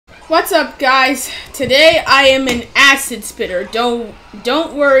What's up, guys? Today I am an acid spitter. Don't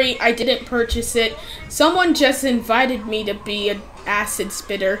worry, I didn't purchase it. Someone just invited me to be an acid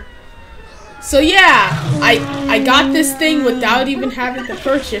spitter. So yeah, I got this thing without even having to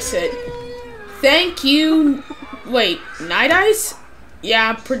purchase it. Thank you. Wait, Night Eyes? Yeah,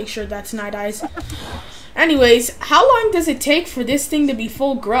 I'm pretty sure that's Night Eyes. Anyways, how long does it take for this thing to be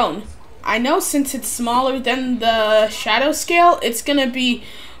full grown? I know since it's smaller than the shadow scale, it's gonna be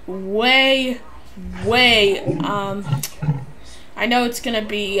way, I know it's gonna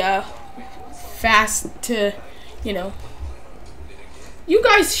be, fast to, you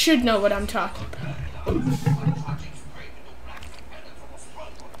guys should know what I'm talking about.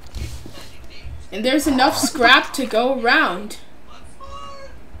 And there's enough scrap to go around.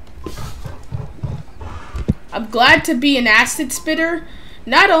 I'm glad to be an acid spitter.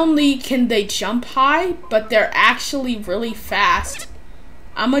 Not only can they jump high, but they're actually really fast.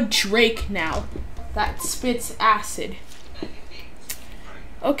 I'm a Drake now that spits acid.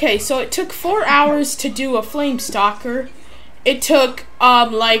 Okay, so it took 4 hours to do a flame stalker. It took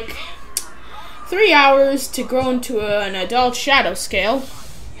like 3 hours to grow into an adult shadow scale,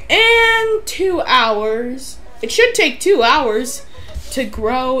 and 2 hours. It should take 2 hours to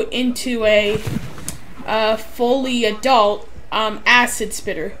grow into a fully adult acid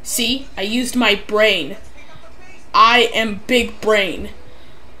spitter. See, I used my brain. I am big brain.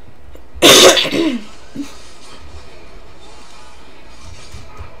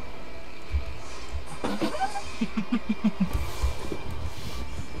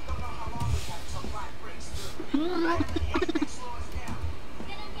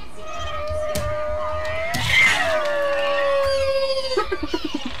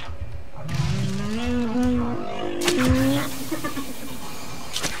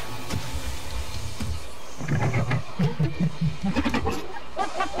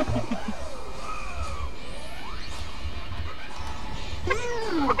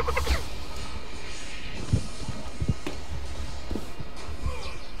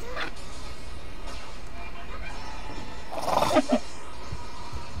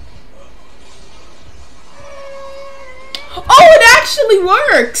 Oh, it actually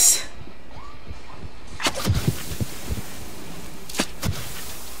works!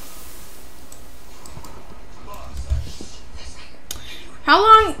 How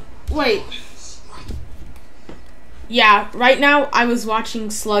long? Wait. Yeah, right now I was watching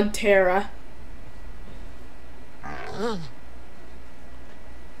Slug Terra.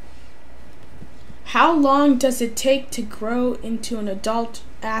 How long does it take to grow into an adult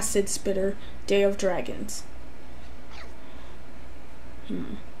acid spitter, Day of Dragons?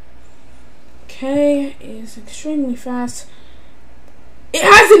 Okay, it is extremely fast. It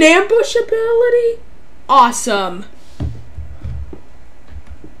has an ambush ability? Awesome.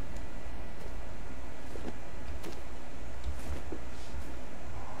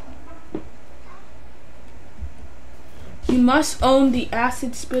 You must own the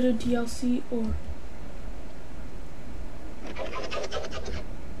Acid Spitter DLC or...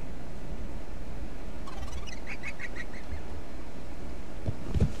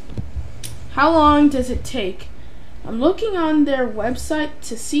 How long does it take? I'm looking on their website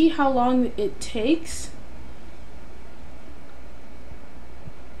to see how long it takes.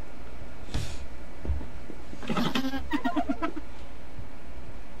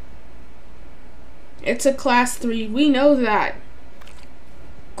 It's a class 3. We know that.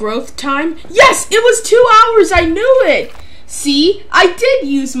 Growth time? Yes! It was 2 hours! I knew it! See? I did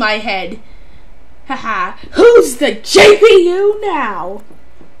use my head. Haha. Who's the GPU now?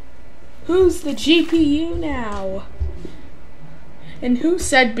 Who's the GPU now? And who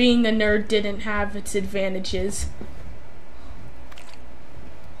said being a nerd didn't have its advantages?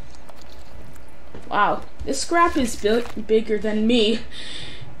 Wow, this scrap is bigger than me.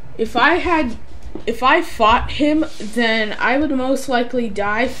 If I fought him, then I would most likely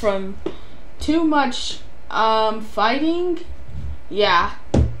die from too much fighting. Yeah,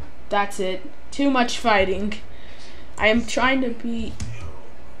 that's it. Too much fighting. I am trying to be...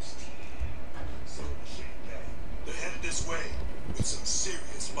 This way with some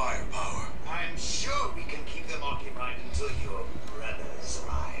serious firepower. I'm sure we can keep them occupied until your brothers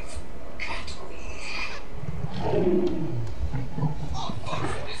arrive, can't we?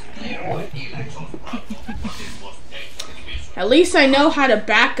 At least I know how to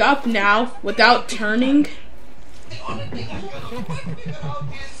back up now without turning.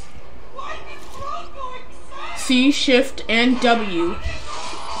 C, Shift, and W.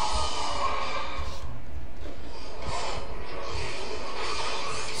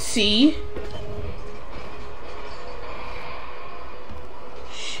 C,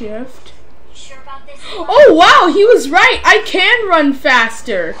 shift. You sure about this? Oh wow, he was right. I can run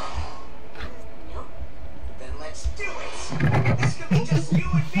faster. Nope. Then let's do it. This could be just you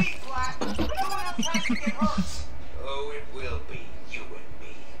and me, Flat. No one else has to get hurt. Oh, it will be you and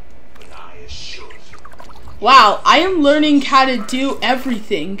me. But I assure you. Wow, I am learning how to do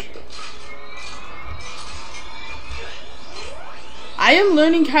everything. I am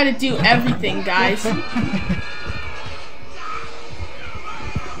learning how to do everything, guys.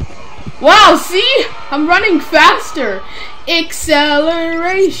 Wow, see? I'm running faster.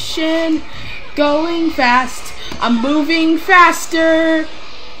 Acceleration. Going fast. I'm moving faster.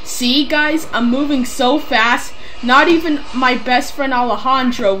 See, guys? I'm moving so fast. Not even my best friend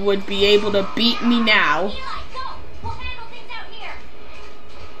Alejandro would be able to beat me now. Eli, go! We'll handle things out here.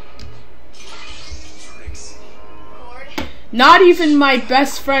 Cord. Not even my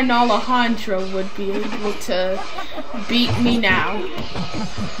best friend Alejandro would be able to beat me now.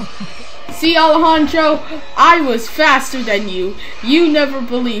 See, Alejandro, I was faster than you. You never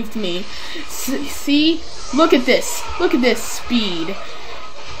believed me. See? Look at this. Look at this speed.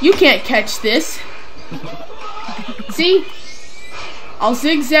 You can't catch this. See? I'll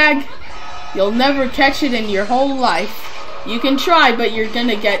zigzag. You'll never catch it in your whole life. You can try, but you're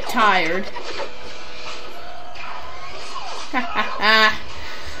gonna get tired. Ha ha ha.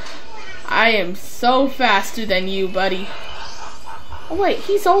 I am so faster than you, buddy. Oh wait,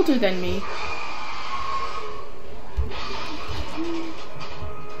 he's older than me.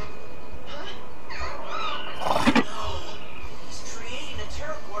 He's creating a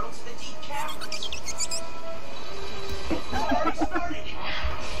terror portal to the deep cavern. It's already started.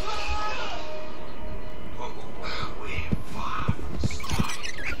 We're far from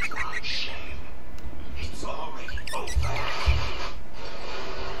starting. Not a shame. It's already over.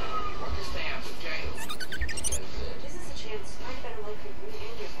 Understand, okay? This is a chance to find a better life for you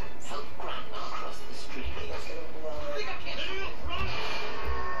and your friends. Help Grandma cross the street. Think I can do it?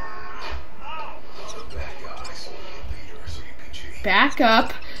 Back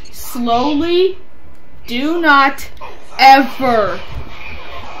up. Slowly. Do not ever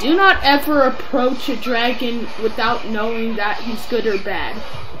approach a dragon without knowing that he's good or bad.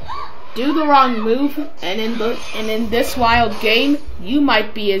 Do the wrong move, and in this wild game, you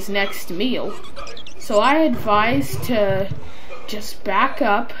might be his next meal. So I advise to just back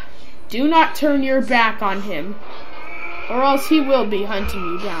up. Do not turn your back on him, or else he will be hunting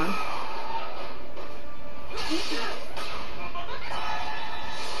you down.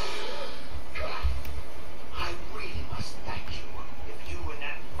 I really must thank you. If you and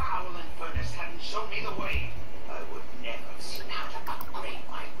that foul and furnace hadn't shown me the way, I would never have seen how to upgrade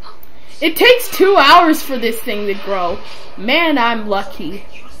my boots. It takes 2 hours for this thing to grow. Man, I'm lucky.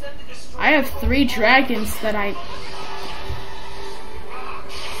 Use them to destroy. I have 3 dragons that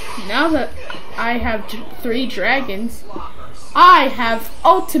Now that I have 3 dragons, I have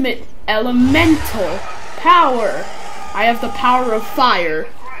ultimate elemental power. I have the power of fire,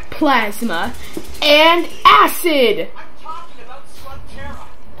 plasma, and acid. I'm talking about Slug Terra.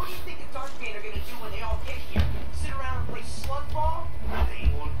 What do you think the Darkbane are gonna do when they all get here? Sit around and play slug ball?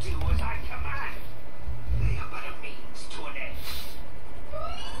 They will do as I command. They are but a means to an end.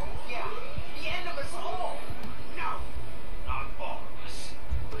 Yeah, the end of us all. No, not all of us.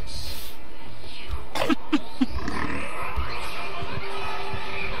 But you.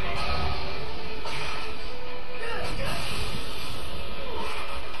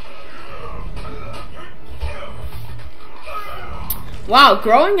 Wow,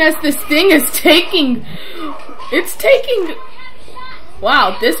 growing as this thing is taking...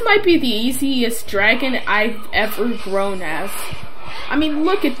 Wow, this might be the easiest dragon I've ever grown as. I mean,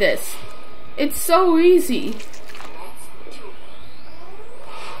 look at this. It's so easy.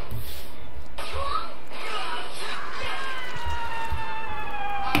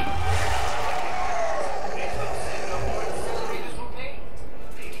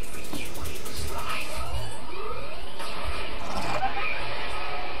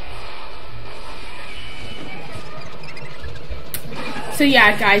 So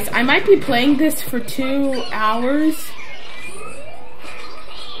yeah, guys, I might be playing this for 2 hours.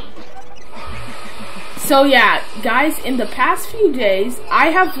 So yeah, guys, in the past few days,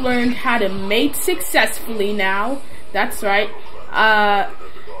 I have learned how to mate successfully now. That's right.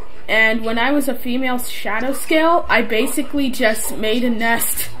 And when I was a female shadow scale, I basically just made a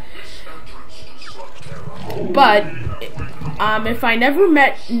nest. But if I never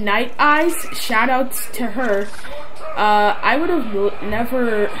met Night Eyes, shoutouts to her, I would have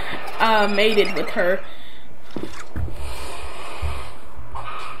never mated with her.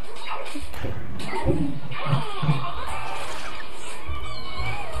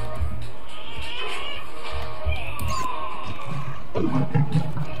 Your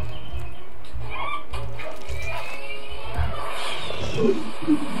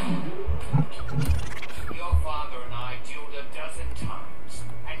father and I dueled a dozen times,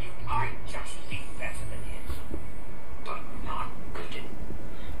 and you might just be better than him. But not good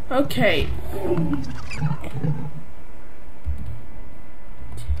enough. Okay.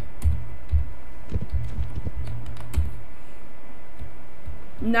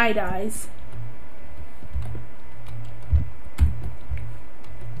 Night Eyes.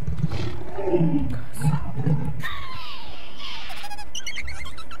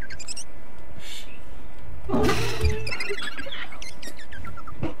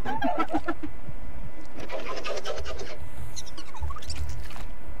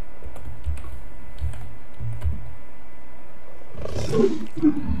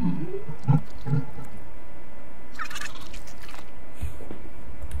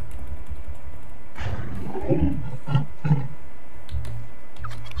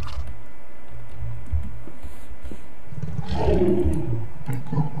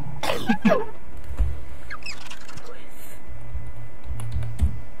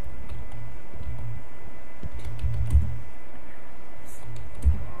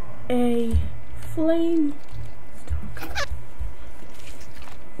 A flame stalker.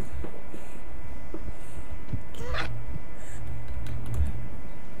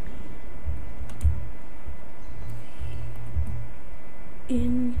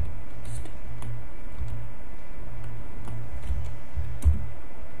 In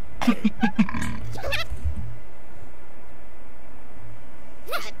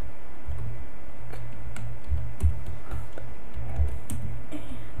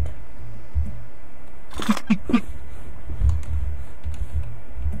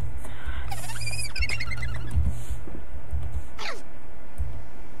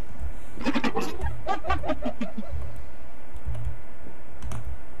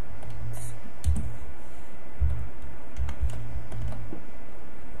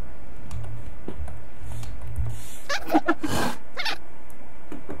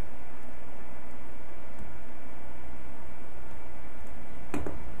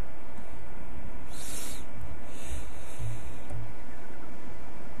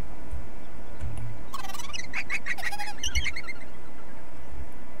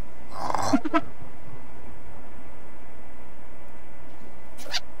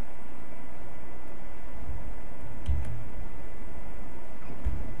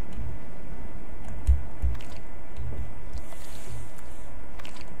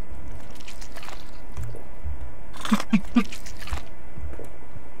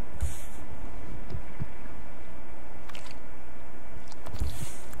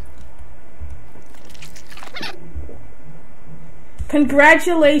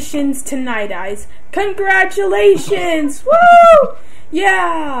Congratulations to Night Eyes. Congratulations! Woo!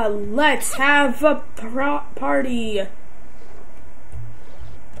 Yeah, let's have a party.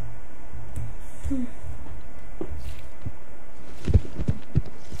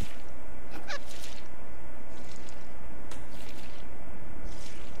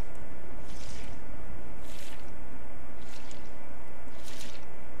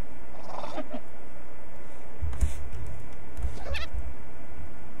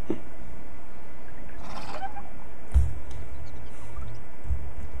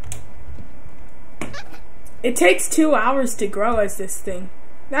 It takes 2 hours to grow as this thing.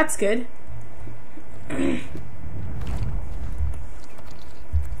 That's good.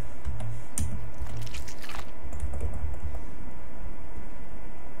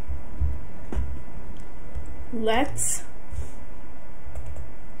 Let's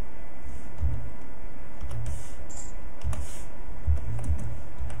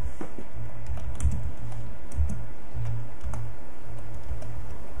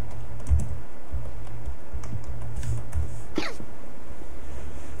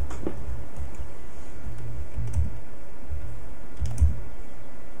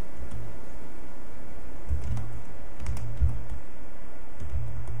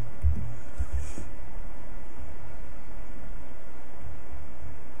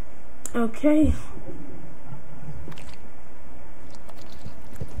okay.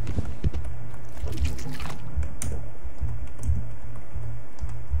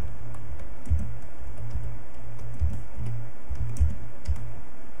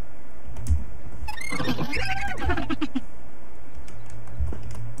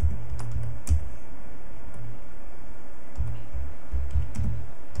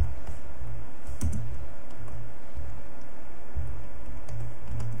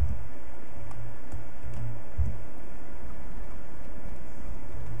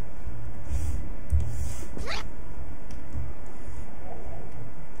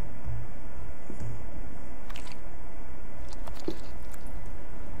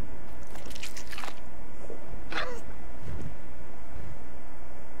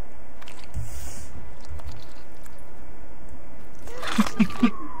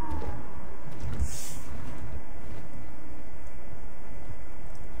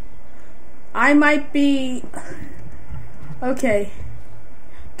 I might be... Okay.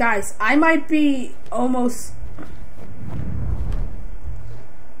 Guys, I might be almost...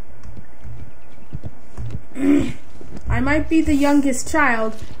 I might be the youngest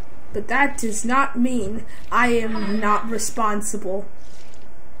child, but that does not mean I am not responsible.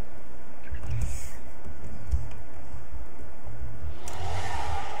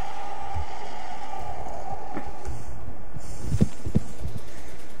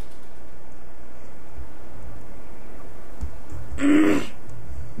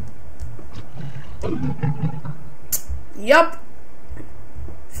 Yup.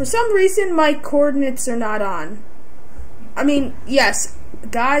 For some reason, my coordinates are not on. I mean, yes,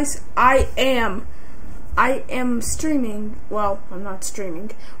 guys, I am streaming. Well, I'm not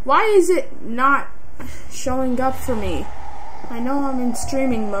streaming. Why is it not showing up for me? I know I'm in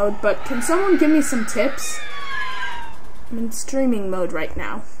streaming mode, but can someone give me some tips? I'm in streaming mode right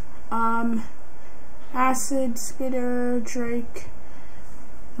now. Acid, Spitter, Drake.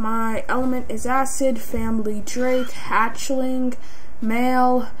 My element is acid, family Drake, hatchling,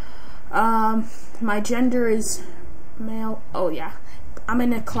 male. My gender is male. Oh yeah, I'm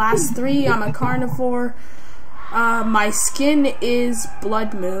in a class 3. I'm a carnivore. My skin is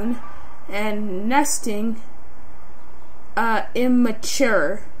blood moon, and nesting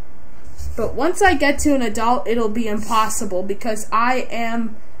immature. But once I get to an adult, it'll be impossible because I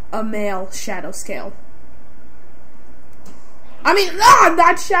am a male shadow scale. I mean,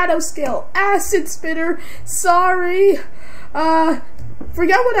 not shadow scale. Acid Spitter. Sorry. Forget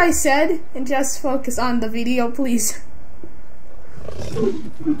what I said and just focus on the video, please.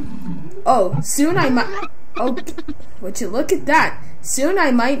 Oh, soon I might... Oh, would you look at that? Soon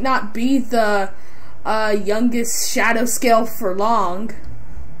I might not be the youngest shadow scale for long.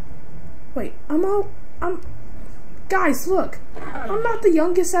 Wait, guys, look. I'm not the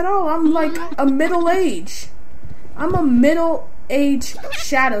youngest at all. I'm like a middle age. I'm a middle-age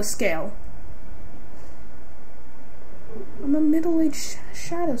shadow scale. I'm a middle-aged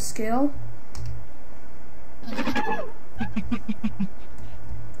shadow scale.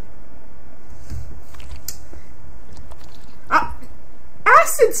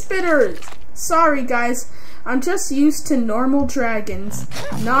 Acid Spitter! Sorry, guys. I'm just used to normal dragons,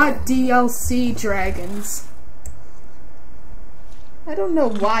 not DLC dragons. I don't know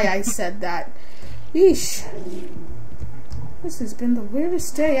why I said that. Yeesh. This has been the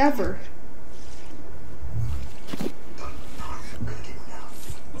weirdest day ever.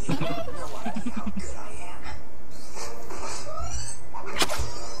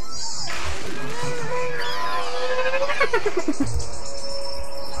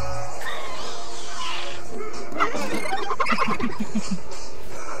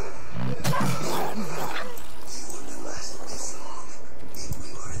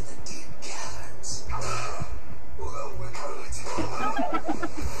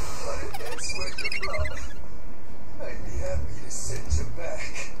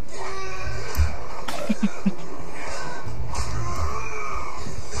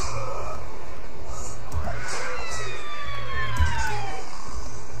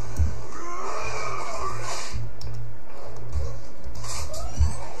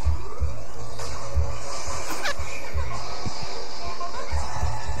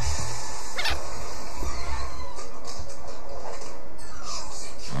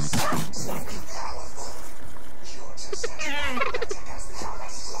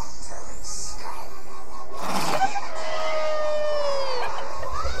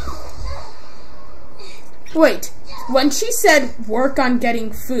 Wait, when she said work on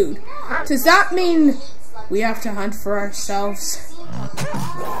getting food, does that mean we have to hunt for ourselves?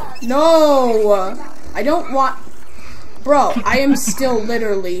 No! I don't want... Bro, I am still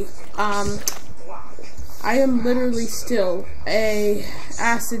literally, I am literally still a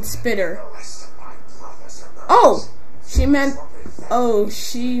acid spitter. Oh! She meant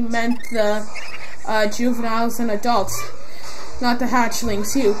the juveniles and adults, not the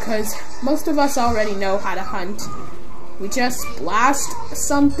hatchlings too, because most of us already know how to hunt. We just blast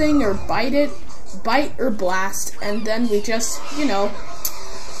something or bite or blast, and then we just, you know,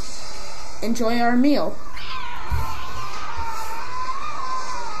 enjoy our meal.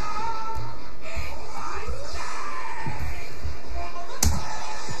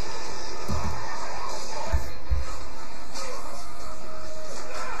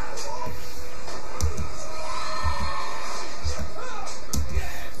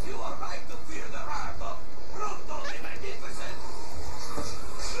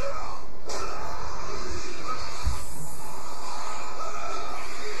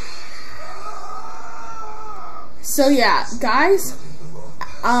 So yeah, guys,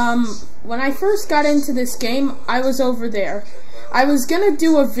 when I first got into this game, I was over there. I was gonna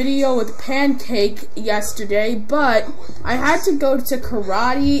do a video with Pancake yesterday, but I had to go to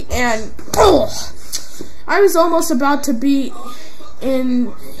karate, and I was almost about to be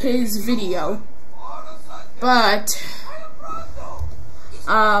in his video, but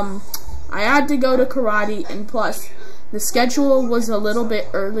I had to go to karate, and plus the schedule was a little bit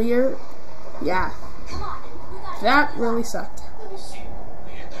earlier. Yeah, that really sucked.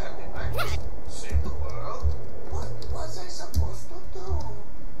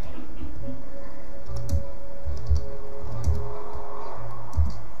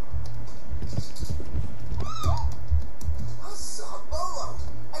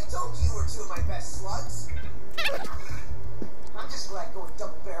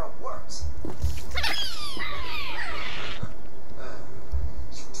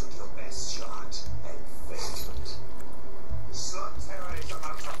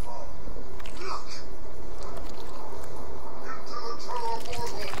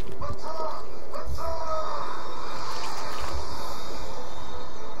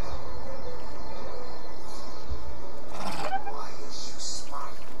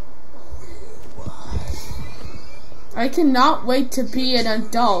 I cannot wait to be an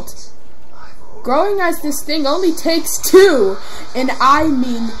adult. Growing as this thing only takes 2, and I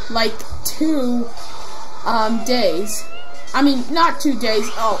mean like 2 days. I mean, not 2 days.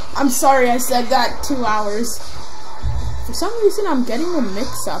 Oh, I'm sorry I said that. 2 hours. For some reason, I'm getting a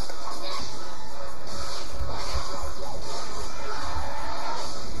mix-up.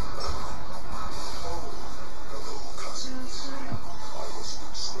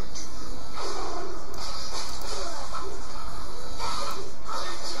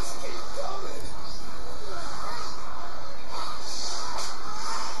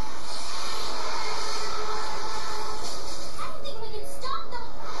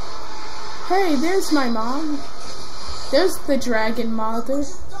 Hey, there's my mom. There's the dragon mother.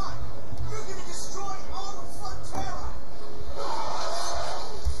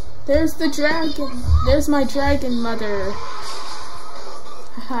 There's the dragon. There's my dragon mother.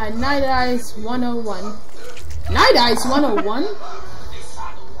 Night Eyes 101. Night Eyes 101?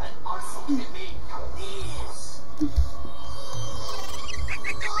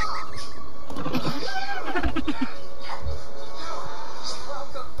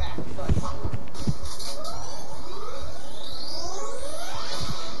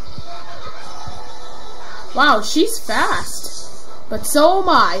 Wow, she's fast. But so am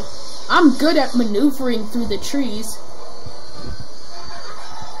I. I'm good at maneuvering through the trees.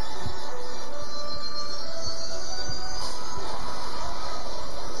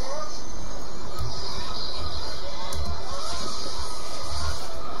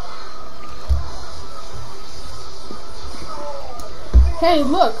 Hey,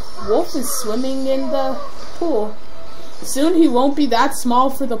 look, Wolf is swimming in the pool. Soon he won't be that small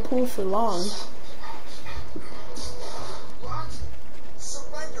for the pool for long.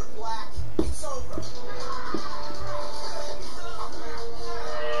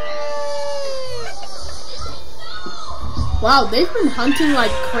 Wow, they've been hunting like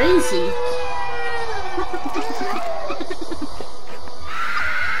crazy.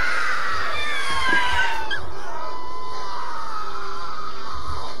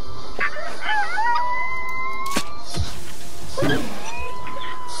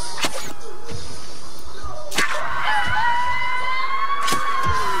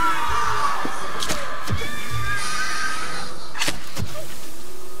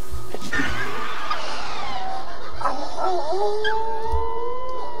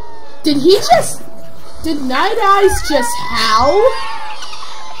 Did Night Eyes just howl?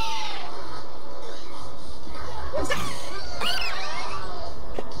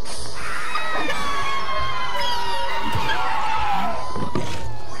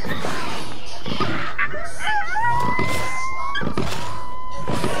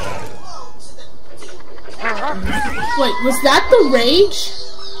 Wait, was that the rage?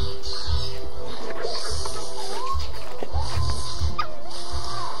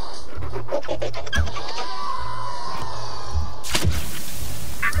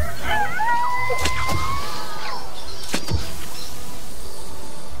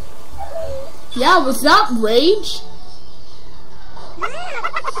 Yeah, was that rage?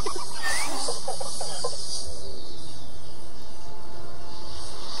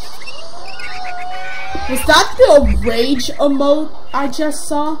 Was that the rage emote I just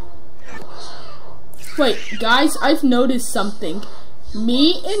saw? Wait, guys, I've noticed something.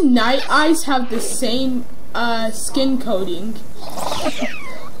 Me and Night Eyes have the same skin coating.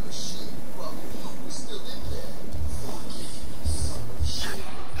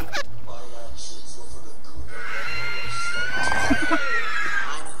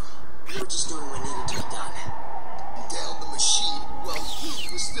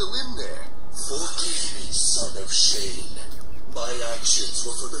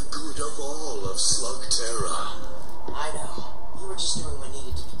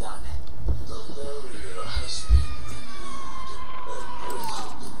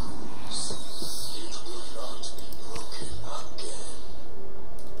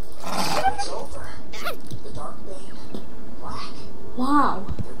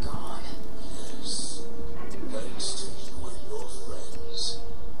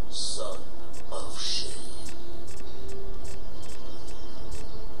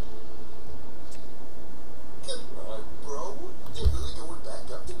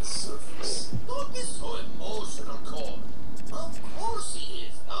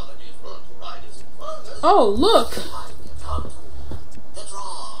 Oh, look!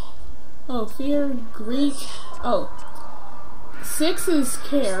 Oh, fear, greed. Oh. 6 is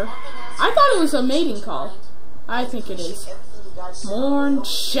care. I thought it was a mating call. I think it is. Mourn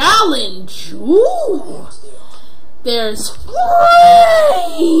challenge! Ooh! There's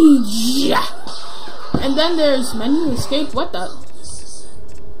rage! And then there's menu escape. What the?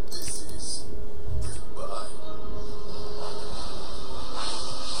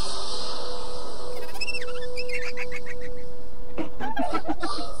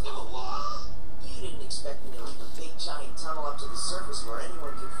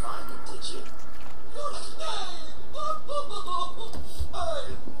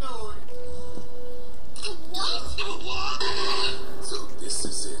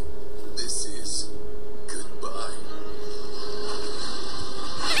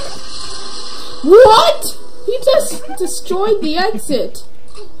 What? He just destroyed the exit.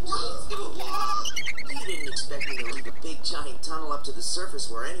 You didn't expect me to leave a big giant tunnel up to the surface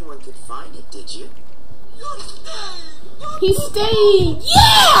where anyone could find it, did you? He stayed.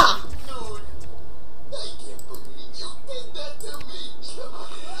 Yeah!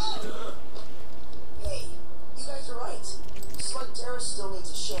 Hey, you guys are right. Slug Terror still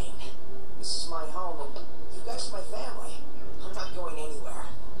needs a shame. This is my home, and you guys are my family. I'm not going anywhere.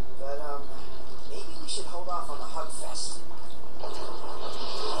 But, maybe we should hold off on the Hug Fest.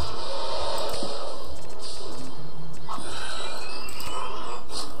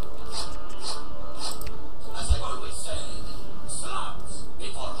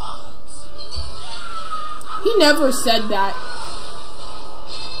 He never said that.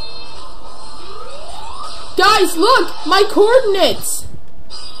 Guys, look! My coordinates!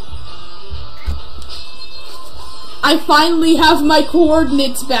 I finally have my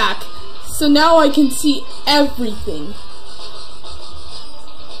coordinates back. So now I can see everything.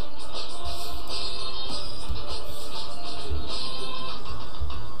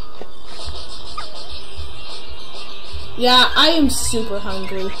 Yeah, I am super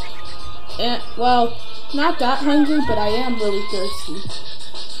hungry. Well, not that hungry, but I am really thirsty.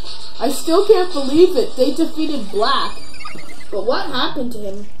 I still can't believe it. They defeated Black. But what happened to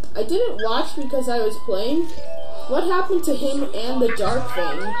him? I didn't watch because I was playing. What happened to him and the Dark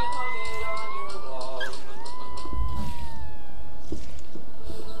Fang?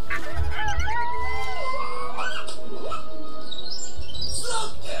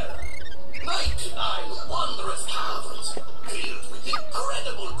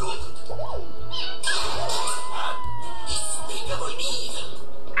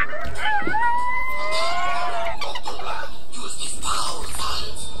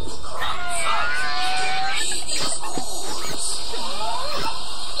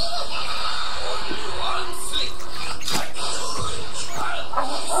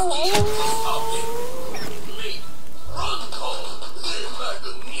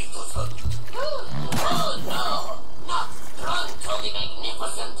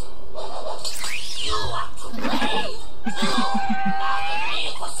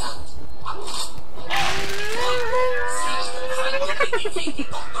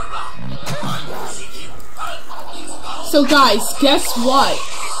 So guys, guess what?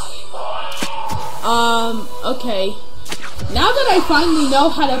 Okay. Now that I finally know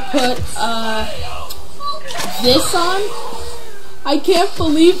how to put, this on, I can't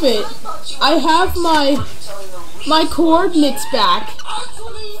believe it. I have my coordinates back.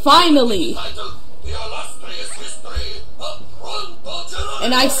 Finally.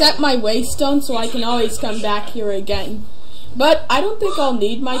 And I set my waystone so I can always come back here again. But I don't think I'll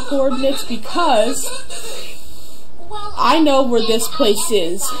need my coordinates because I know where this place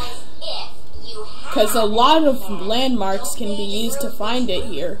is. Because a lot of landmarks can be used to find it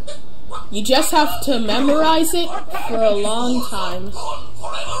here. You just have to memorize it for a long time.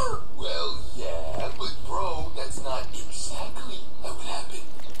 Well, yeah, but bro, that's not exactly what happened.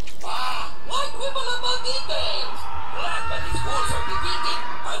 Why quibble about details? Black and his force are defeated,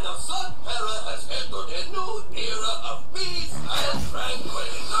 and the Sun Terror has entered a new era of peace and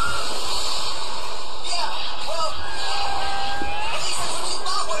tranquility. Yeah, well, at least that's what you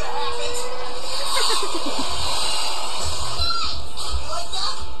thought would have happened. You like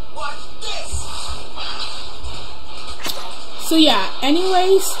that? Watch this. So yeah,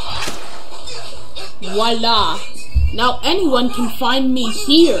 anyways, voila. Now anyone can find me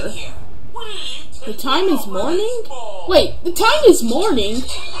here. The time is morning? Wait, the time is morning?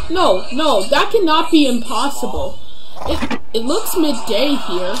 No, that cannot be impossible. It looks midday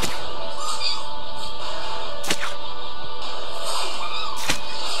here.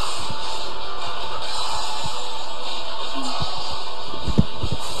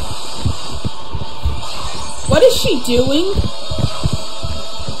 What is she doing?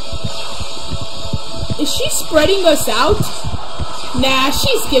 Is she spreading us out? Nah,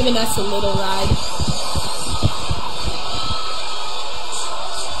 she's giving us a little ride.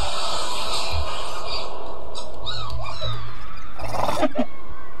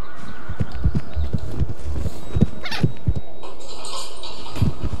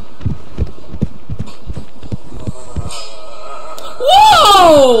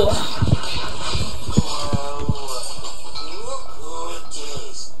 Whoa!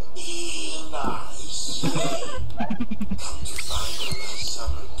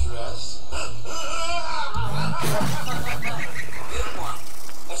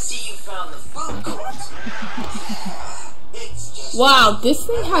 Wow, this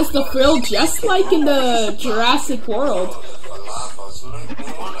thing has the frill just like in the Jurassic World.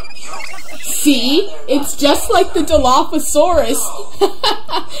 See? It's just like the Dilhosaurus.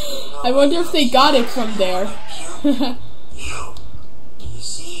 I wonder if they got it from there. You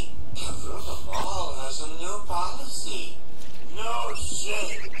see, the mall has a new policy. No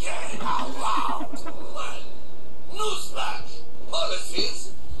shade gang allowed. Newsflash.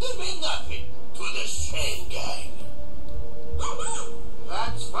 Policies, they mean nothing to the shade gang.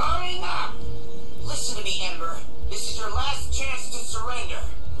 That's far enough. Listen to me, Ember. This is your last chance to surrender.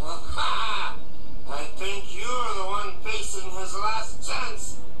 I think you're the one facing his last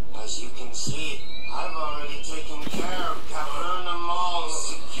chance. As you can see, I've already taken care of Caverna Mall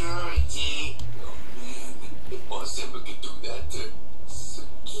security. Oh man, if Boss Ember could do that to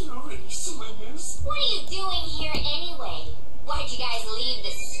security swingers. What are you doing here anyway? Why'd you guys leave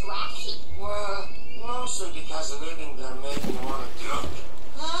the scrap heap? Well, mostly because living there made me want to do it.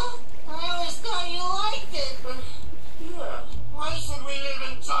 Huh? I always thought you liked it. Yeah, why should we live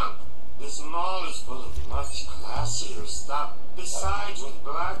in junk? This mall is full of much classier stuff. Besides, with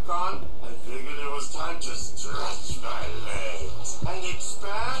Black on, I figured it was time to stretch my legs and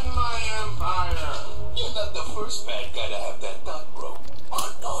expand my empire. You're not the first bad guy to have that thought, bro.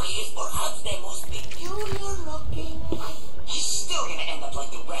 Although he is perhaps the most peculiar looking, he's still gonna end up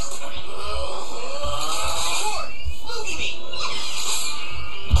like the rest of them. Sure, look at me.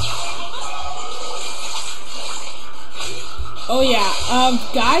 Oh yeah,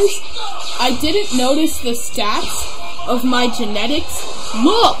 guys, I didn't notice the stats of my genetics.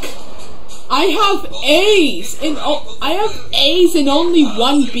 Look! I have A's and only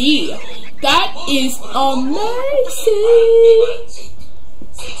one B. That is amazing!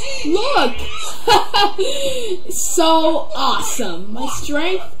 Look! So awesome. My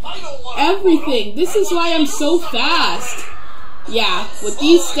strength, everything. This is why I'm so fast. Yeah, with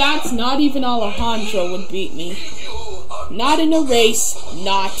these stats, not even Alejandro would beat me. Not in a race,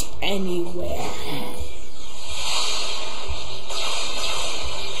 not anywhere.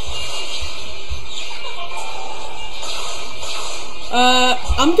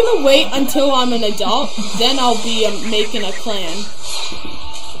 I'm gonna wait until I'm an adult, then I'll be making a clan.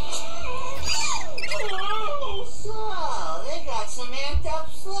 So, they got some amped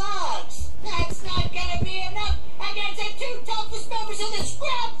up slugs. That's not gonna be enough against the two toughest members of the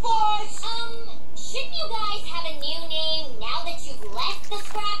Scrap Force! Shouldn't you guys have a new name now that you've left the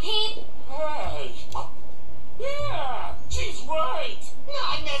scrap heap? Hey! Yeah, she's right!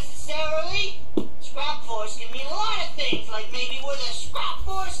 Not necessarily. Scrap Force can mean a lot of things, like maybe we're the Scrap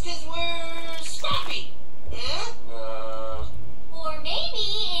Force because we're scrappy. Yeah? Or maybe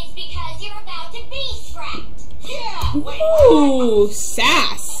it's because you're about to be scrapped. Yeah! Wait. Ooh,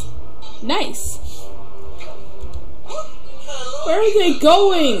 sass. Nice. Where are they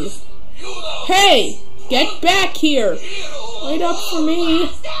going? Hey, get back here. Wait up for me.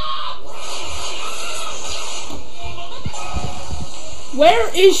 Where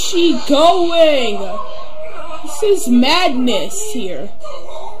is she going? This is madness here.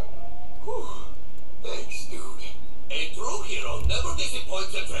 Thanks, dude. A true hero never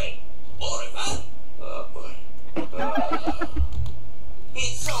disappoints a friend. Or a fan. Oh boy.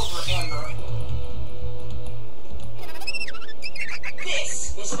 It's over, Ember.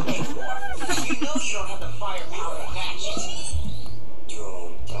 This is a big war. You know you don't have the firepower to match it.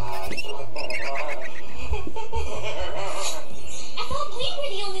 Don't die. I thought we were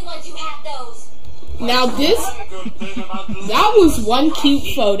the only ones who had those. Now that was one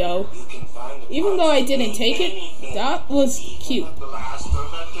cute photo. Even though I didn't take it, that was cute.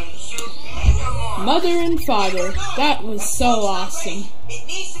 Mother and father, that was so awesome. It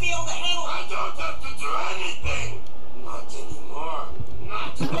needs to be able to handle. I don't have to do anything. Not anymore.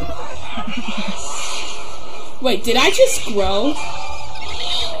 Not when I have it. Wait, did I just grow?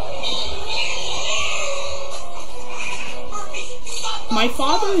 My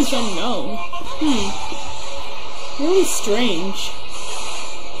father is unknown. really strange.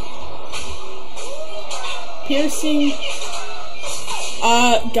 Piercing.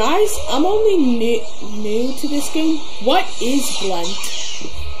 Guys, I'm only new to this game. What is blunt?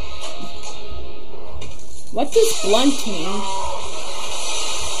 What does blunt mean?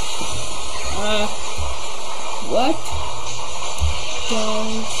 What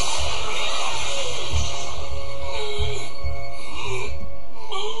does...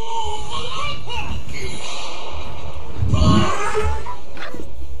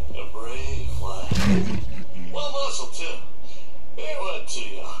 A brave lad. Well, muscle too. Hey, what to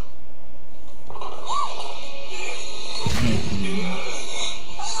you?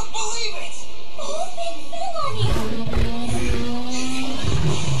 I don't believe it! Who's been fell on you?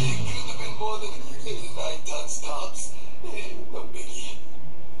 It could have been more than 9 tons tops. No biggie.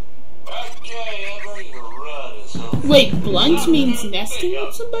 Okay, ever your run is over. Wait, blunt means nesting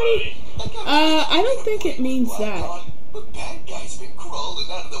with somebody? I don't think it means that. The bad guy's been crawling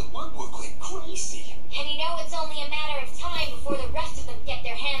out of the woodwork like crazy. And you know it's only a matter of time before the rest of them get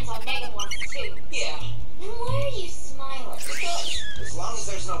their hands on Megablunts too. Yeah, Then why are you smiling? because as long as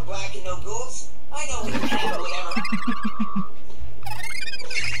there's no black and no ghouls, I know we can handle whatever.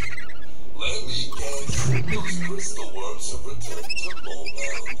 Let me guess. Those crystal worms have returned to Mobile.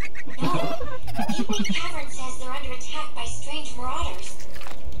 No. Deepwood Cavern says they're under attack by strange marauders.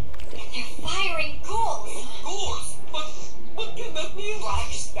 And they're firing ghouls. Ghouls? But what can that mean?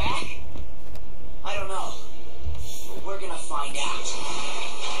 Black is back? I don't know. But we're gonna find out.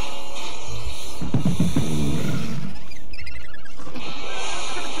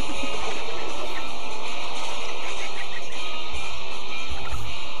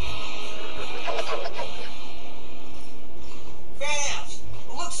 Fan out.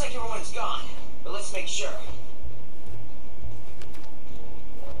 It looks like everyone's gone. But let's make sure.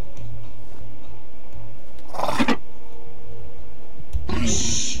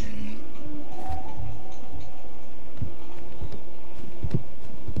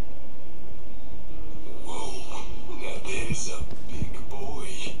 Whoa, now there's a big boy.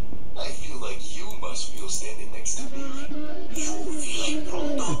 I feel like you must feel standing next to me. You feel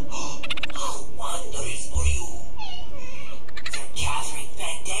pronto. How wondrous for you. They're gathering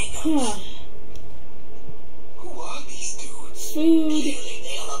Fandango. Who are these dudes? Food, Clearly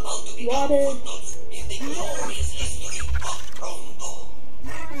they are about to become water. footnotes in the glorious history of Pronto. I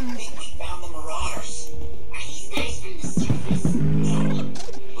think we found the marauders. Are these guys from the surface? No,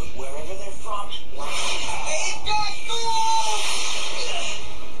 but wherever they're from, they've got ghouls!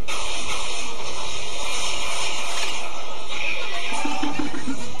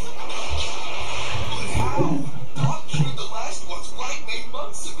 How? Doc killed the last ones White made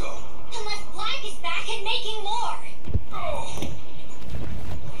months ago. Unless Black is back and making more. Oh.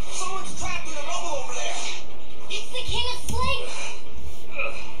 Someone's trapped in the rubble over there! It's the King of Slings.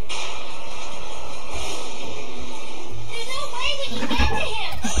 There's no way we can get to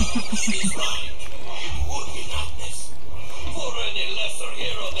him. She's right. It would be not this. For any lesser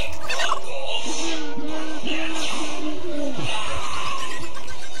hero than Pronto.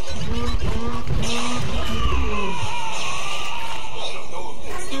 I don't know if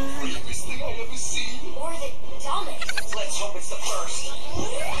that's the bravest thing I've ever seen. Or the dumbest. Let's hope it's the first.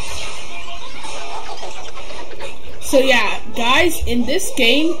 So yeah, guys, in this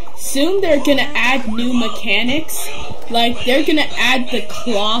game, soon they're gonna add new mechanics. Like, they're gonna add the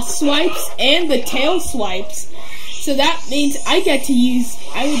claw swipes and the tail swipes. So that means I would get to use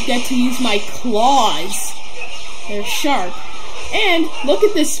my claws. They're sharp. And look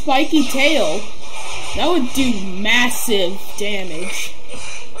at this spiky tail. That would do massive damage.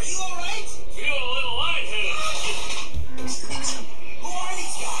 Are you alright? Feel a little lightheaded. Who are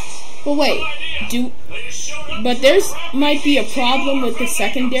these guys? But wait, They just showed up. but there's might be a problem with the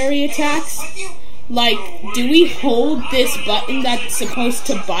secondary attacks. With you? Like, do we hold this button that's supposed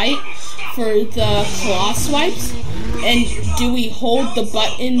to bite for the claw swipes? And do we hold the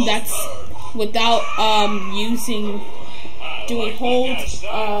button that's without using... Do we hold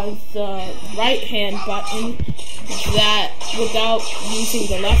the right hand button that without using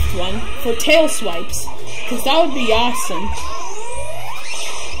the left one for tail swipes? Because that would be awesome.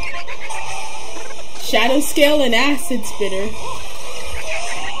 Shadow Scale and Acid Spitter.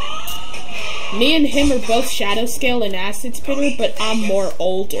 Me and him are both Shadow Scale and Acid Spitter, but I'm more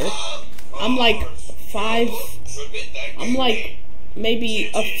older. I'm like I'm like maybe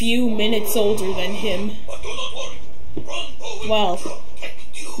a few minutes older than him. But do not worry. Pronto will Well,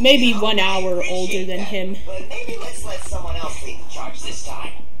 protect you. maybe 1 hour older than him. But maybe let's let someone else lead the charge this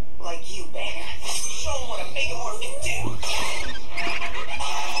time. Like you, Ben. Show them what a Megamorph can do.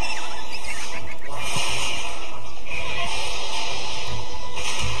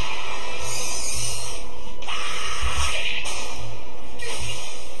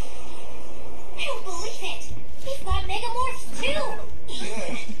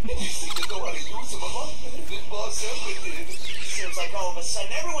 like all of a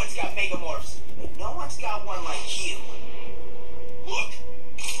sudden everyone's got megamorphs, but no one's got one like you. Look!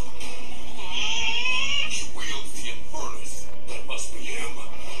 He wields the Infernus. That must be him.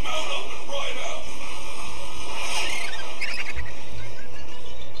 Mount up and ride out.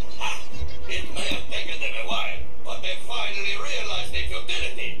 It may have taken them a while, but they finally realized the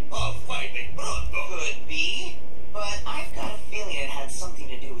futility of fighting Pronto. Could be, but I've got a feeling it had something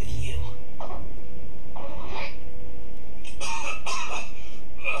to do with you.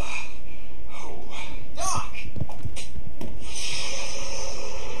 Doc!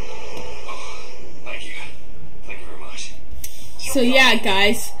 Thank you. Thank you very much. So yeah,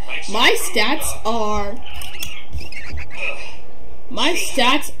 guys, my stats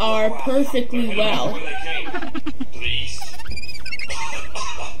are perfectly well. Where they came. To the east.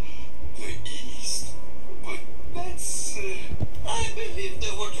 The east? But that's... I believe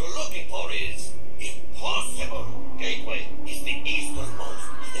the word you're looking for is impossible. Gateway is the easternmost,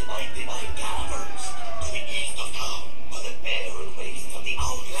 the 99 caverns. To the east of town are the barren wastes of the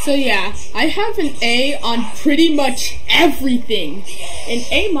outlands. So yeah, I have an A on pretty much everything. An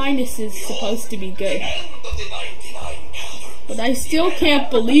A- is supposed to be good. End of the 99 caverns. But I still can't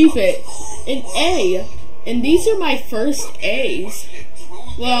believe it. An A. And these are my first A's.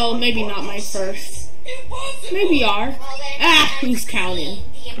 Well, maybe not my first. Maybe are. Ah, who's counting?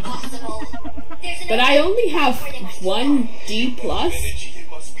 The impossible. There's But I only have one D+.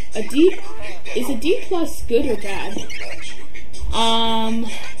 A D... Is a D+ good or bad?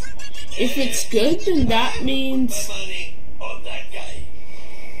 If it's good, then that means... Money on that guy.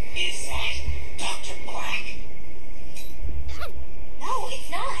 Is that Dr. Black? No, it's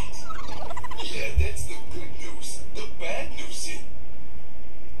not. Yeah, that's the good news. The bad news is...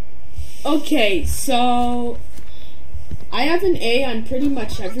 Okay, so... I have an A on pretty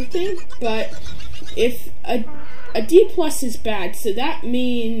much everything, but if a D+ is bad, so that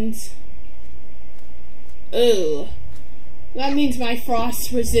means... Ugh. That means my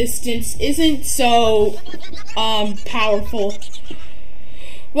frost resistance isn't so, powerful.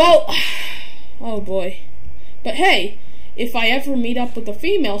 Well, oh boy. But hey, if I ever meet up with a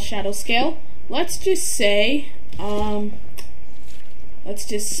female shadow scale, let's just say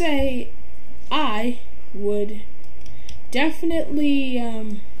I would definitely,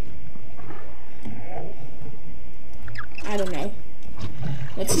 I don't know.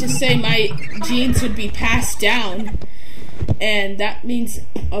 Let's just say my genes would be passed down. And that means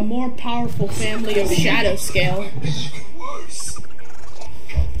a more powerful family of shadow scale. Even worse.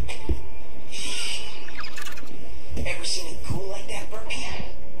 Ever seen it cool like that, Burpee?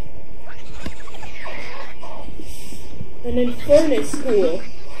 An Infernus school.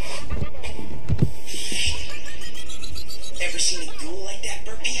 Ever seen it cool like that,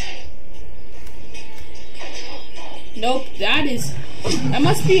 Burpee? Nope, that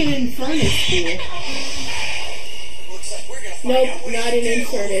must be an Infernus school. Looks like we're gonna find Nope, out what not you an do.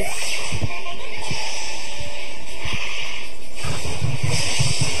 Infernus.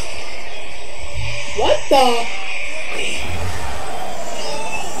 What the?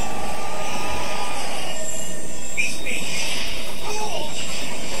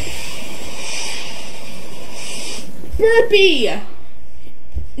 Burpee!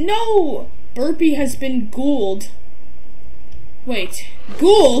 No! Burpee has been ghouled. Wait,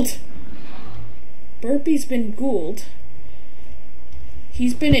 ghouled? Burpee's been ghouled.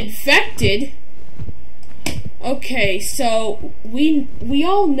 He's been infected. Okay, so we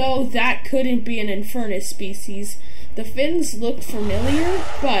all know that couldn't be an Infernus species. The fins look familiar,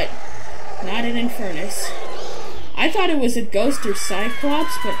 but not an Infernus. I thought it was a ghost or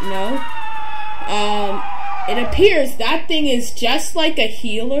Cyclops, but no. It appears that thing is just like a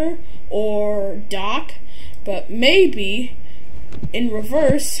healer or Doc, but maybe in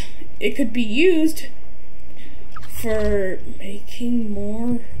reverse it could be used for making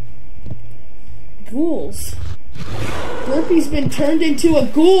more ghouls. Burpee's been turned into a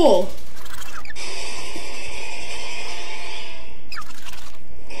ghoul.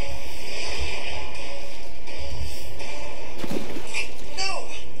 No!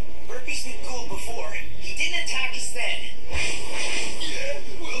 Burpee's been cool before. He didn't attack us then.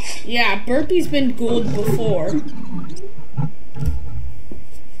 Yeah, Burpee's been ghouled before.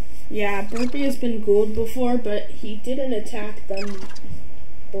 Yeah, Burpee has been ghouled before, but he didn't attack them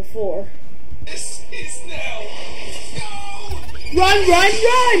before. This is now. No! Run, run,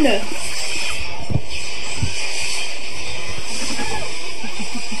 run!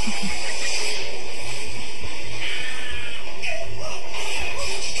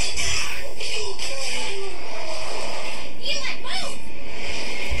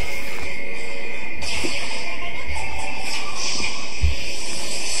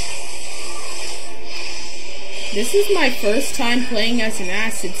 This is my first time playing as an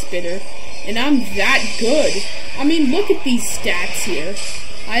acid spitter, and I'm that good. I mean, look at these stats here.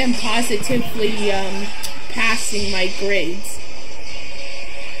 I am positively, passing my grades.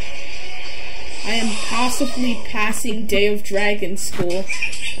 I am possibly passing Day of Dragon school.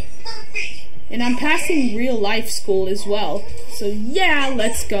 And I'm passing real life school as well. So yeah,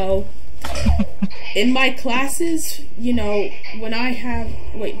 let's go. In my classes, you know, when I have...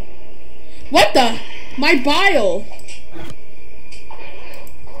 Wait. What the? My bile!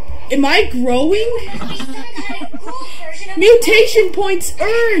 Am I growing? Mutation points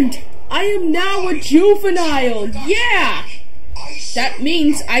earned! I am now a juvenile! Yeah! That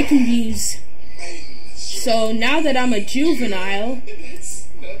means I can use... So now that I'm a juvenile,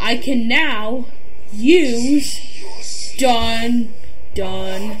 I can now use... Done. You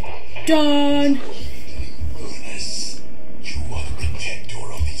are the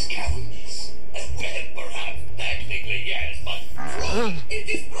protector of these caverns? Well, perhaps technically yes, but it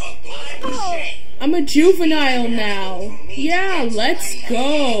is brought. I'm a juvenile now. Yeah, let's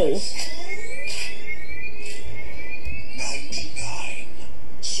go. 99.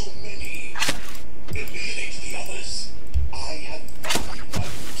 So many. Eliminate the others. I have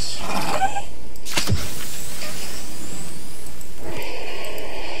one.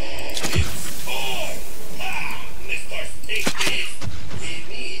 It's on. Mr. Sticky. We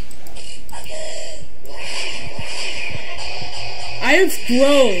meet again. I have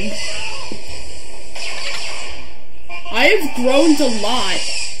grown. I have grown a lot.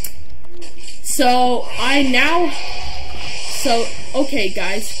 So, okay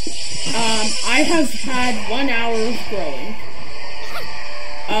guys. I have had 1 hour of growing.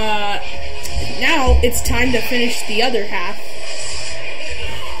 Now it's time to finish the other half.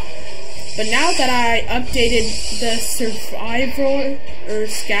 But now that I updated the survivor or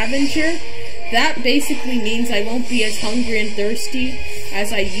scavenger, that basically means I won't be as hungry and thirsty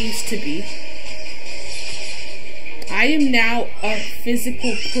as I used to be. I am now a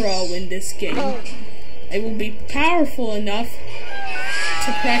physical pro in this game. I will be powerful enough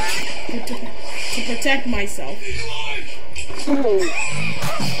to protect myself.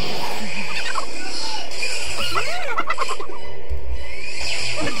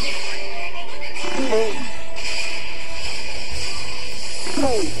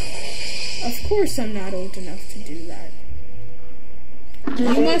 Of course I'm not old enough to do that.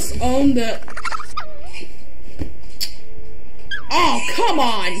 You must own the... Oh, come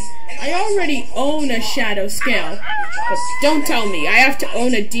on! I already own a shadow scale. But don't tell me, I have to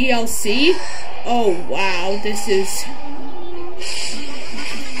own a DLC? Oh, wow, this is...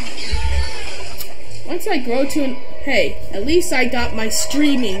 Once I grow to an... Hey, at least I got my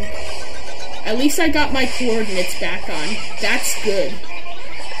streaming. At least I got my coordinates back on. That's good.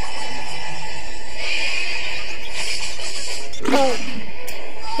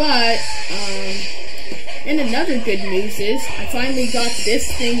 But, and another good news is, I finally got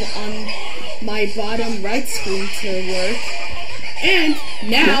this thing on my bottom right screen to work. And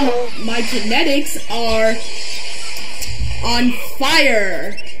now, my genetics are on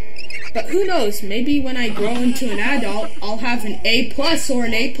fire. But who knows, maybe when I grow into an adult, I'll have an A+ or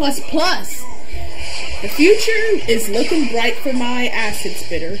an A++. The future is looking bright for my acid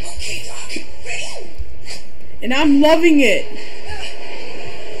spitter. And I'm loving it.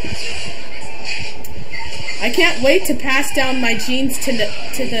 I can't wait to pass down my genes to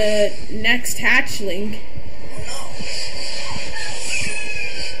the next hatchling.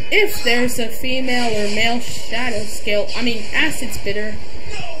 If there's a female or male shadow scale, acid spitter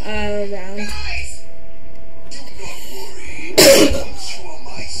around.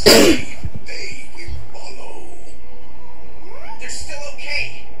 They're still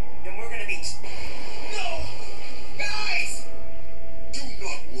okay, and we're gonna be... No! Guys! Do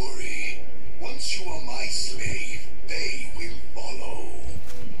not worry. Once you are my slave, they will follow.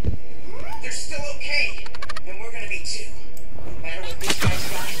 They're still okay, and we're gonna be too. No matter what this guy's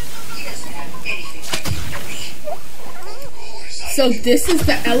got, he doesn't have anything like you. So this is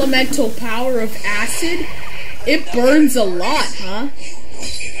the elemental power of acid? It burns a lot, huh?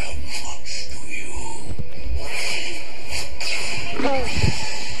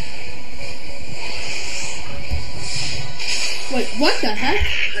 Wait, what the heck?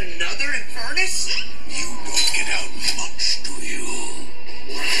 Another Infernus? You don't get out much, do you?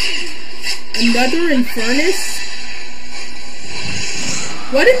 Another Infernus?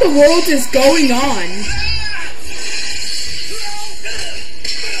 What in the world is going on?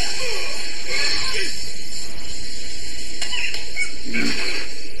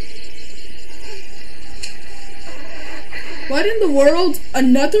 What in the world?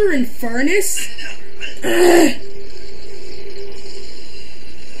 Another Infernus?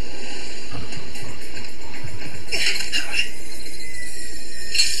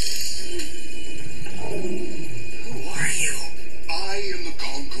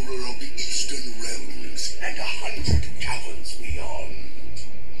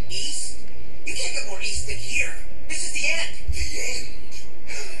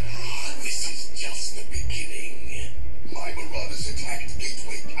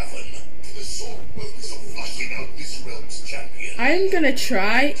 gonna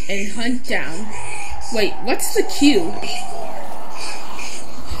try and hunt down. Wait, what's the Q?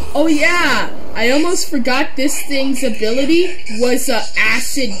 Oh yeah, I almost forgot this thing's ability was a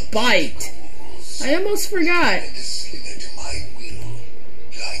acid bite. I almost forgot.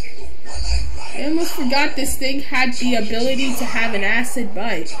 I almost forgot this thing had the ability to have an acid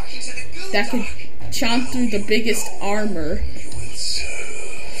bite that could chomp through the biggest armor.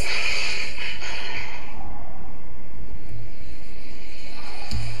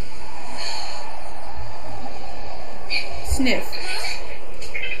 Sniff.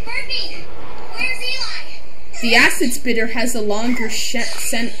 Bernie, where's Eli? The acid spitter has a longer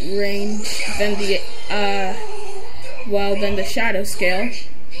scent range than the shadow scale,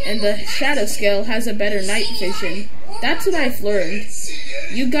 and the shadow scale has a better night vision. That's what I've learned.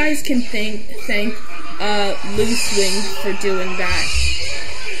 You guys can thank Loose Wing for doing that.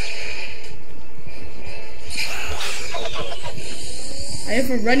 I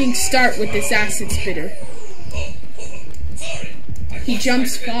have a running start with this acid spitter. He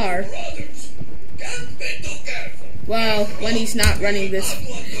jumps far. Well, when he's not running this...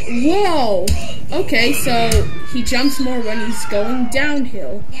 Whoa! Okay, so he jumps more when he's going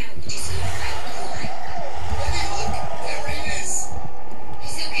downhill.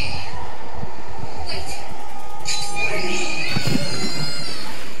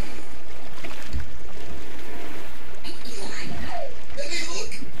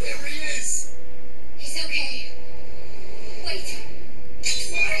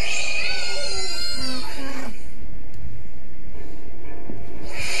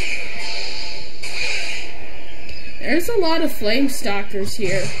 There's a lot of flame stalkers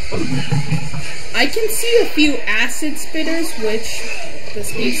here. I can see a few acid spitters, which the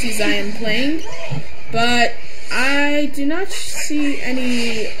species I am playing, but I do not see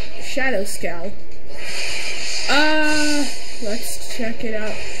any shadow scale. Let's check it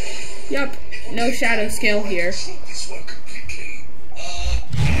out. Yup, no shadow scale here. Somehow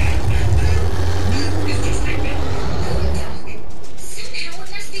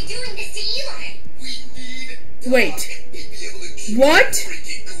it must be doing this to Eli. Wait, what?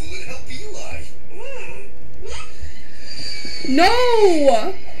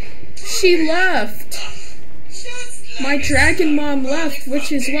 No! She left. My dragon mom left,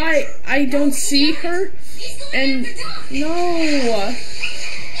 which is why I don't see her. And no.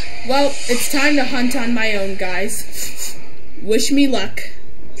 Well, it's time to hunt on my own, guys. Wish me luck.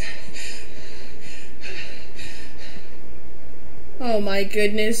 Oh my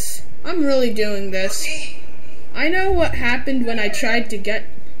goodness. I'm really doing this. I know what happened when I tried to get...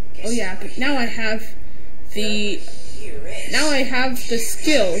 Oh yeah, but now I have the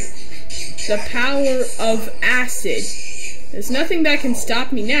skill. The power of acid. There's nothing that can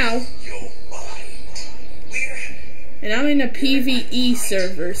stop me now. And I'm in a PvE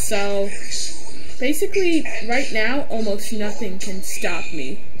server, so... Basically, right now, almost nothing can stop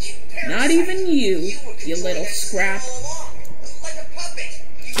me. Not even you little scrap.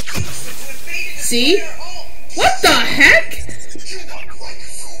 See? What the heck?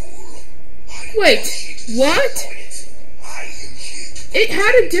 Wait, what? It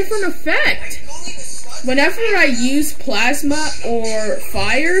had a different effect. Whenever I use plasma or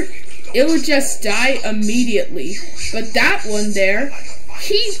fire, it would just die immediately. But that one there,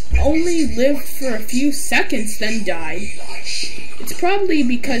 he only lived for a few seconds, then died. It's probably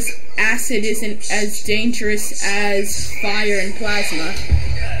because acid isn't as dangerous as fire and plasma.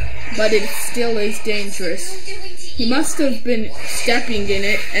 But it still is dangerous. He must have been stepping in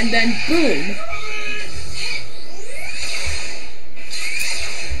it, and then boom.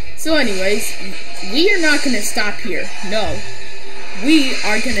 So anyways, we are not going to stop here. No. We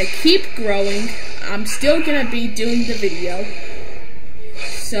are going to keep growing. I'm still going to be doing the video.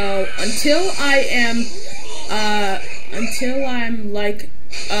 So until I'm like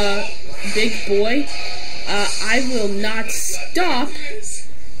a big boy, I will not stop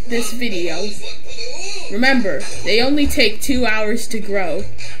this video. Remember, they only take 2 hours to grow,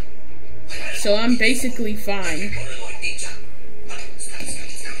 so I'm basically fine.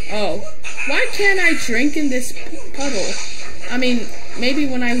 Oh, why can't I drink in this puddle? I mean, maybe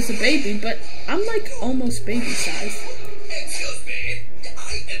when I was a baby, but I'm like almost baby size. Excuse me,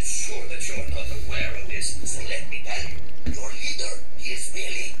 I am sure that you're not aware of this, so let me tell you, your leader is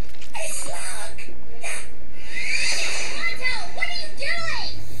really a slug. What are you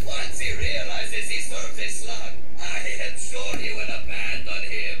doing? Once he realizes he serves a slug, I am sure he will abandon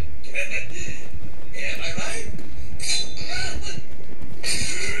him. Am I right?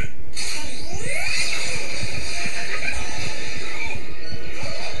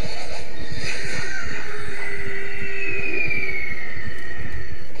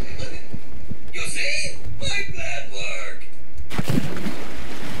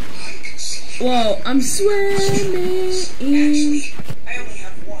 Whoa, I'm swimming. I only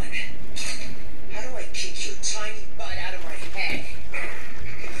have one. How do I kick your tiny butt out of my head?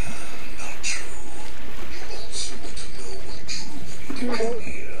 Not true. You also want to know what truth you can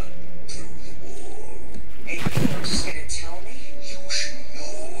hear through the wall. And you're just gonna tell me? You should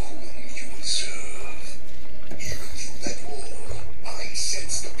know whom you will serve. Even through that wall, I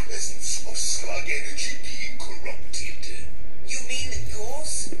sense the presence of slug energy being corrupted. You mean the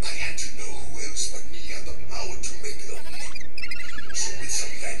ghouls? I had to know who else but me had the power to make them. So with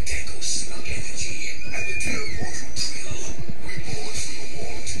some Fandango slug energy and the teleportal drill, we bored through the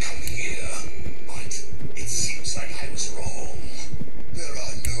wall to come here. But it seems like I was wrong. There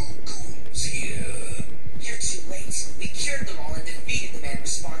are no ghouls here. You're too late. We cured them all and defeated the man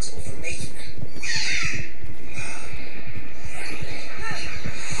responsible for making them.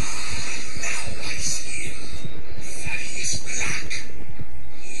 Now I see him. Thaddeus Black.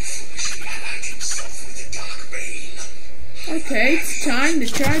 He foolishly allied himself with the Dark Bane. Okay, it's time to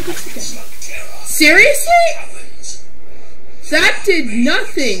try this again. Slug terror. Seriously? Caverns. That did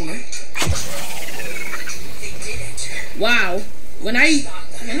nothing. They did it. Wow. When I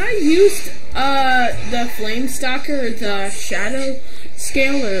used the Flame Stalker, the Shadow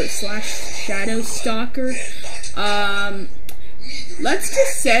Scaler / Shadow Stalker, let's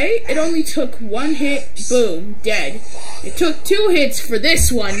just say it only took one hit, boom, dead. It took 2 hits for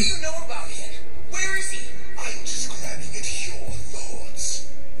this one. What do you know about him? Where is he? I'm just grabbing at your thoughts.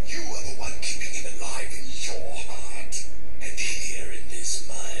 You are the one keeping him alive in your heart. And here in this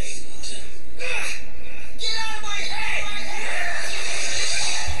mind. Get out of my head!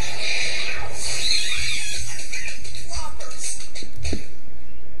 Floppers!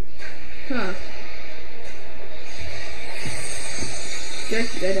 Huh.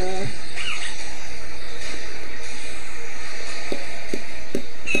 Da-da-da.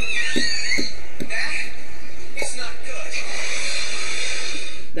 It's not good.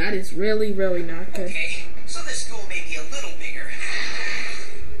 That is really, really not good. Okay, so this ghoul may be a little bigger,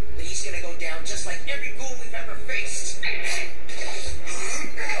 but he's gonna go down just like every ghoul we've ever faced.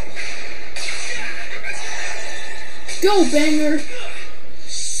 Go, Banger!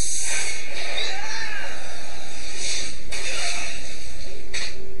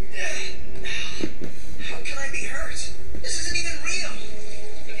 How can I be hurt? This isn't even real.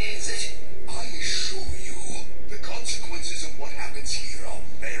 Is it? I assure you, the consequences of what happens here are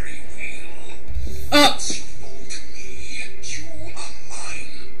very real. Once you fall to me, you are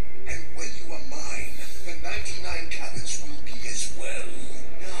mine. And when you are mine, the 99 cabins will be as well.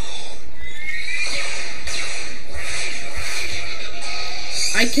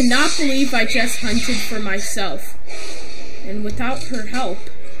 I cannot believe I just hunted for myself. And without her help,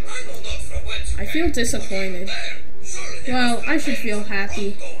 I feel disappointed. Well, I should feel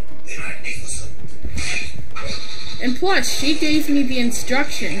happy. And plus, she gave me the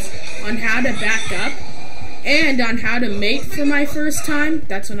instructions on how to back up and on how to mate for my first time.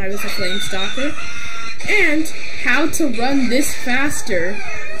 That's when I was a Flame Stalker. And how to run this faster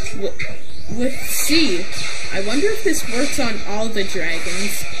with C. I wonder if this works on all the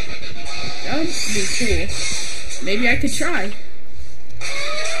dragons. That would be cool. Maybe I could try.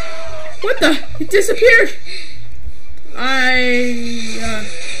 What the? It disappeared!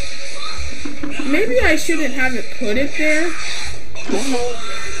 Maybe I shouldn't have it put it there.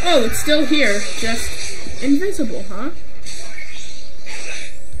 Oh, it's still here. Just invisible, huh?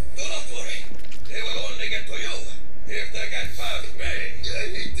 Don't worry. They will only get to you if they get past me. I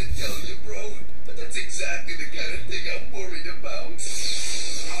hate to tell you, bro, but that's exactly the kind of thing I'm worried about.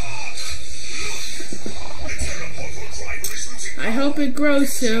 The teleportal driver is losing I hope it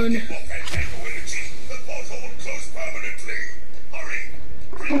grows soon. more Fandango energy. The portal will close permanently. Hurry.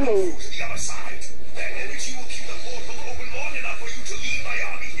 Bring the crew to the other side. That energy will keep the portal open long enough for you to lead my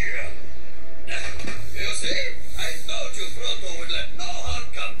army here. You see? I told you Proto would let no harm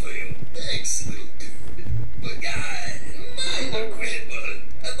come to you. Thanks, little dude. But God, mind incredible.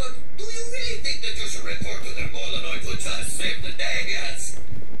 But do you really think that you should report to the Molanoid to just save the day, yes?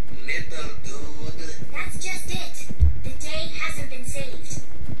 Little dude. That's just it. The day hasn't been saved.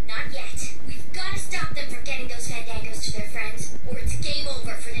 Not yet. We've got to stop them from getting those Fandangos to their friends, or it's game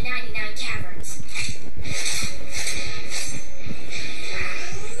over for the 99 Caverns.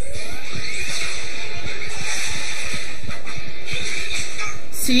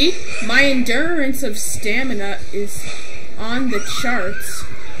 See? My endurance of stamina is on the charts.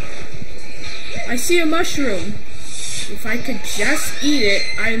 I see a mushroom. If I could just eat it,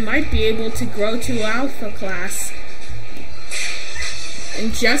 I might be able to grow to Alpha class.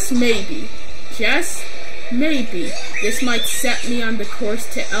 And just maybe, this might set me on the course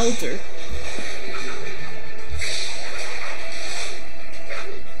to Elder.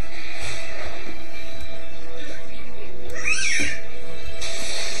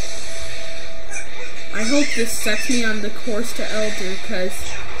 hope this sets me on the course to elder, because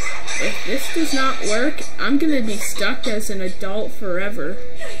if this does not work, I'm gonna be stuck as an adult forever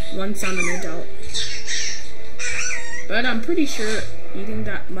once I'm an adult. But I'm pretty sure eating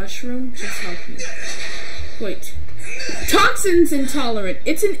that mushroom just helped me. Wait. Toxins intolerant.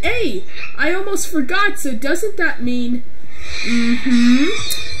 It's an A. I almost forgot, so doesn't that mean...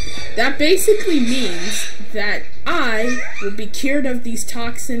 That basically means that I will be cured of these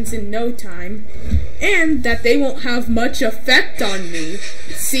toxins in no time, and that they won't have much effect on me.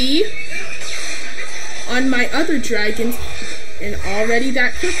 See? On my other dragons, and already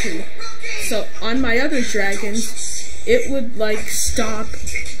that quickly. So on my other dragons, it would like stop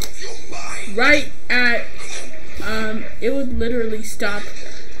right at, it would literally stop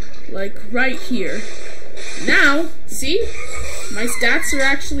like right here. Now, see? My stats are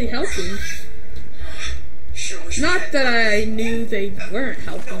actually helping. Not that I knew they weren't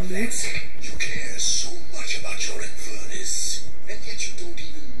helping me. You care so much about your Infernus, and yet you don't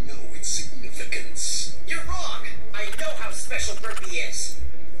even know its significance. You're wrong. I know how special Burpee is.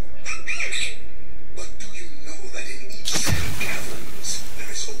 But do you know that in each set of caverns,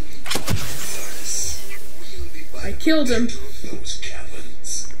 there is only one Infernus? Wielded by I killed him. those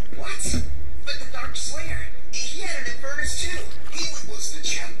caverns. What? But the Dark Slayer, he had an Infernus too. He was the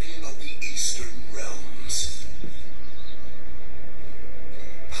champion of the Eastern Realms.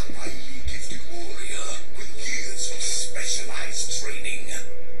 A highly gifted warrior with years of specialized training.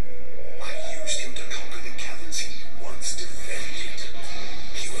 I used him to conquer the caverns he once defended.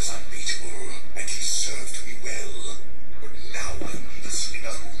 He was unbeatable, and he served me well. But now I need a slinger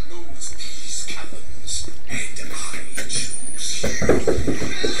who knows these caverns, and I choose you.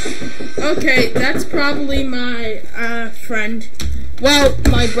 Okay, that's probably my, friend. Well,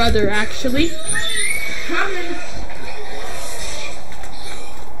 my brother, actually. Coming.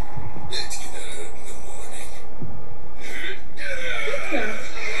 Let's get her in the morning.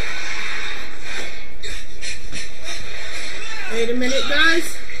 Wait a minute,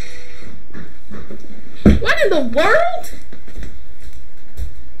 guys. What in the world?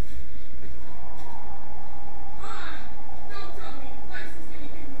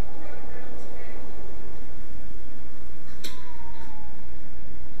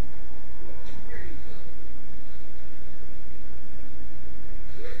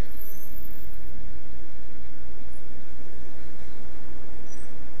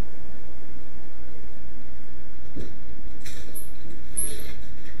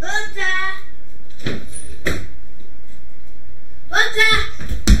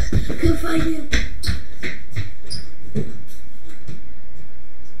 Go find him.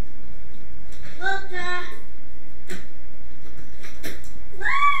 Walter.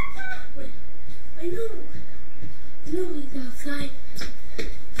 Wait, I know he's outside.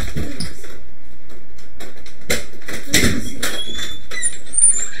 Let's see.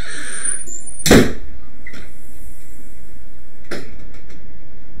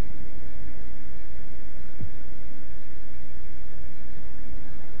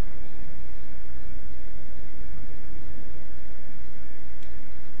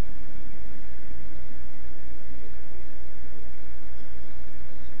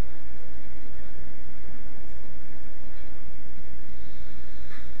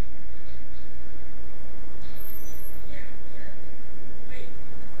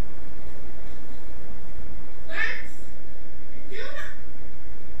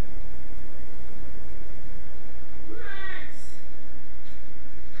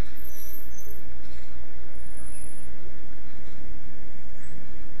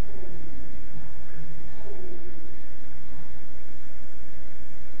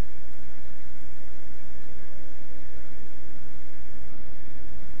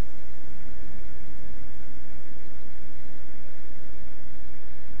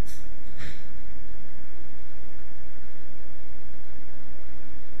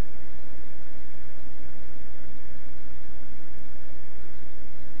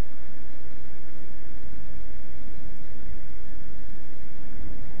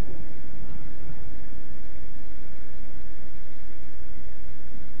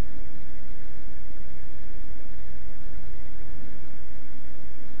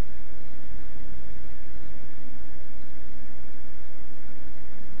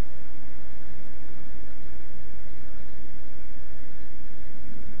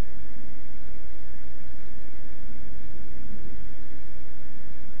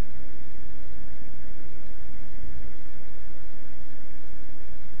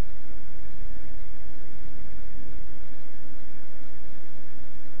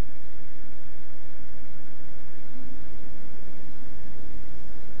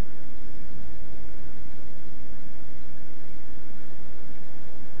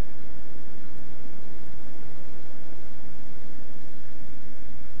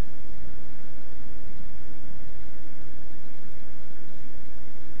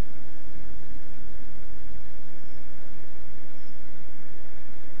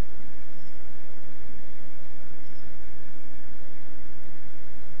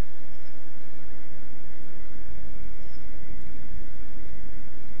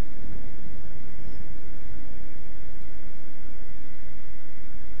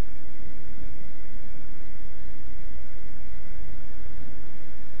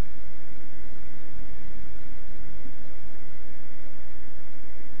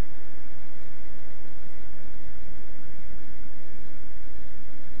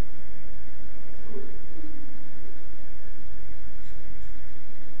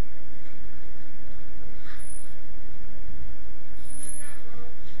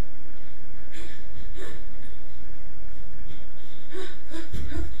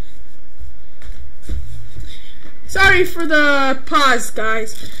 Sorry for the pause,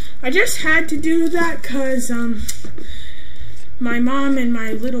 guys. I just had to do that because, my mom and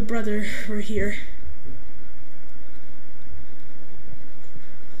my little brother were here.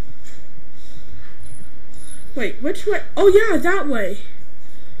 Wait, which way? Oh yeah, that way.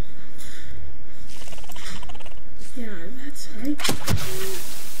 Yeah, that's right.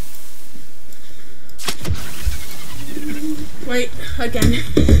 Wait, again.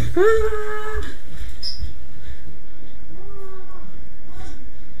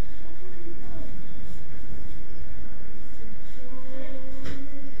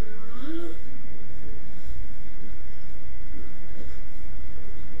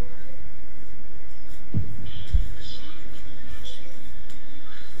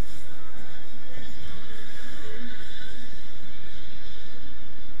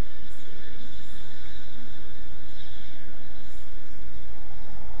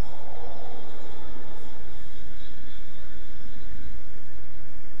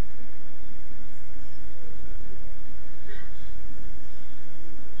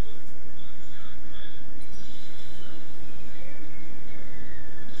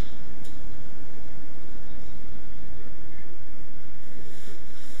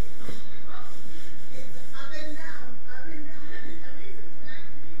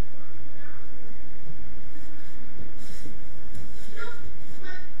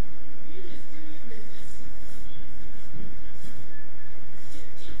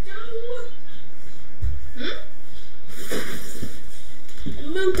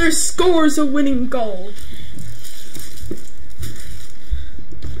 Luther scores a winning goal.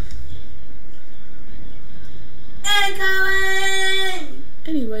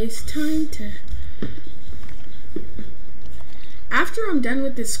 Anyways, time to... After I'm done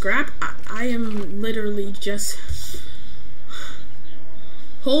with this scrap, I am literally just...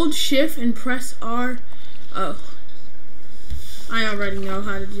 Hold shift and press R. Oh. I already know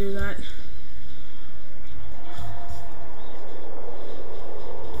how to do that.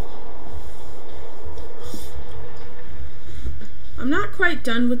 I'm not quite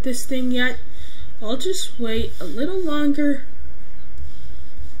done with this thing yet. I'll just wait a little longer.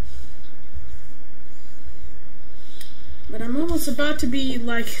 But I'm almost about to be,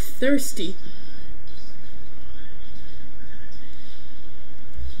 like, thirsty.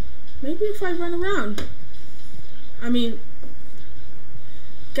 Maybe if I run around. I mean,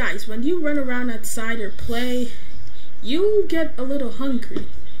 guys, when you run around outside or play, you get a little hungry.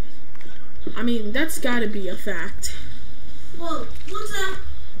 I mean, that's gotta be a fact. Whoa, what's that?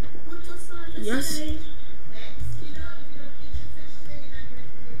 What's the sign? Yes.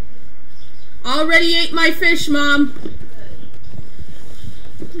 Already ate my fish, Mom.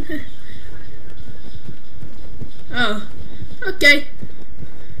 Oh, okay.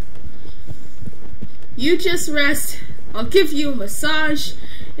 You just rest. I'll give you a massage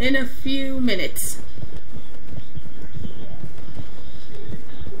in a few minutes.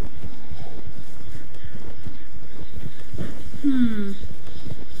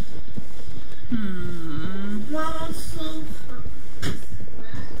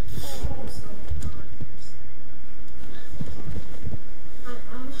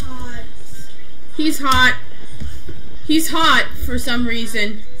 He's hot. He's hot for some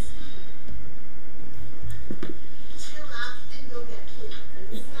reason.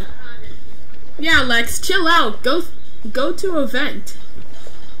 Yeah, Lex, chill out. Go to a vent.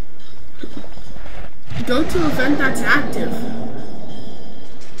 Go to a vent that's active.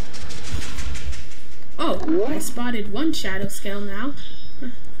 Oh, I spotted one shadow scale now.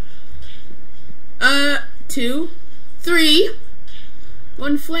 2, 3,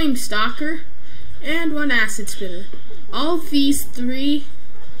 1 flame stalker, and 1 acid spitter. All these 3.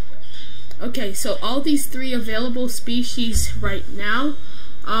 Okay, so all these 3 available species right now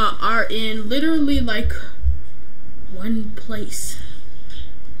are in literally like one place.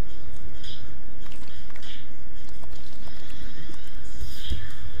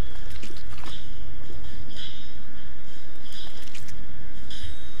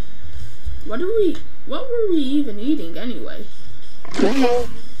 What were we even eating anyway?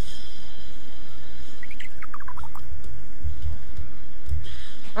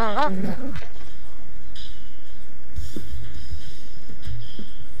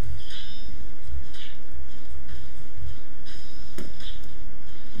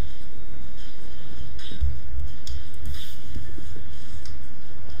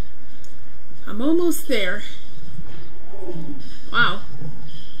 I'm almost there. Wow.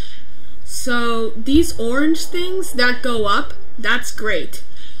 So these orange things that go up, that's great.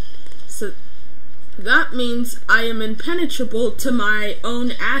 So that means I am impenetrable to my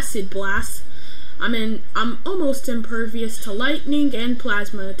own acid blast. I'm almost impervious to lightning and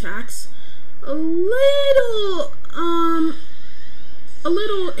plasma attacks. A little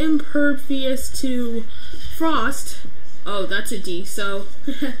impervious to frost. Oh, that's a D. So,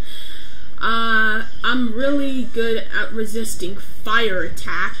 I'm really good at resisting fire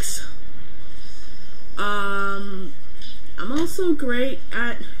attacks. I'm also great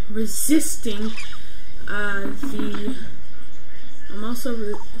at resisting I'm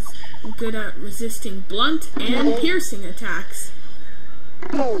also good at resisting blunt and piercing attacks.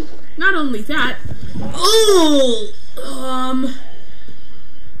 Not only that,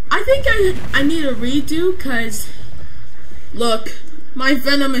 I think I need a redo, cause look, my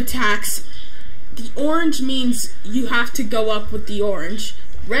venom attacks. The orange means you have to go up with the orange.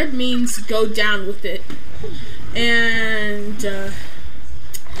 Red means go down with it. And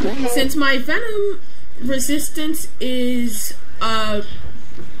since my venom resistance is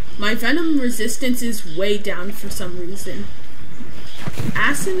way down for some reason.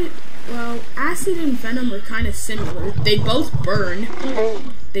 Acid and venom are kind of similar. They both burn.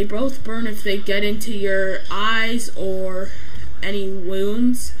 They both burn if they get into your eyes or any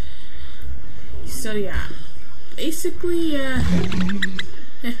wounds. So yeah, basically,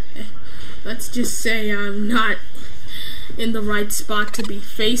 let's just say I'm not in the right spot to be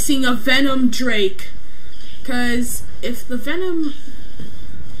facing a Venom Drake. Cause if the Venom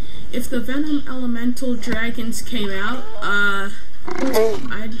Elemental Dragons came out,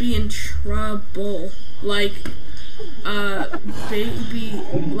 I'd be in trouble. Like,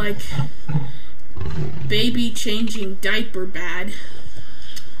 baby changing diaper bad.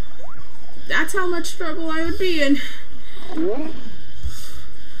 That's how much trouble I would be in.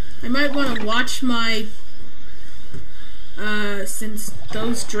 I might want to watch my, since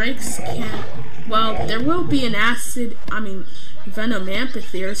those drakes can't, well, there will be an Venom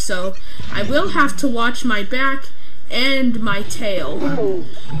Amphitheater, so I will have to watch my back and my tail.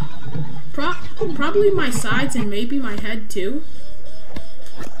 Probably my sides and maybe my head too.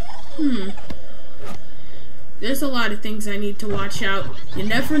 There's a lot of things I need to watch out. You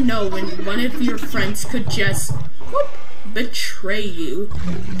never know when one of your friends could just betray you.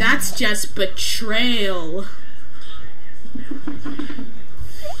 That's just betrayal.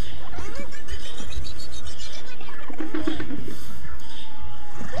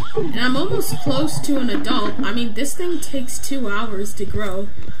 And I'm almost close to an adult. I mean, this thing takes 2 hours to grow.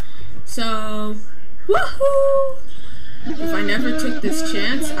 So, woohoo! If I never took this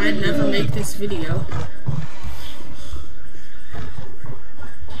chance, I'd never make this video.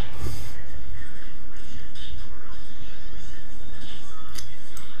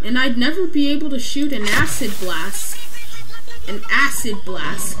 And I'd never be able to shoot an acid blast. An acid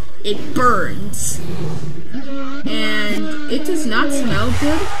blast. It burns. And it does not smell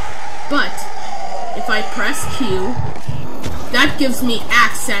good. But if I press Q, that gives me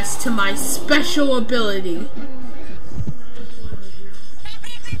access to my special ability,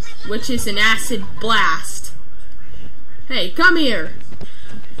 which is an acid blast. Hey, come here.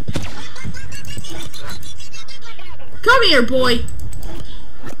 Come here, boy.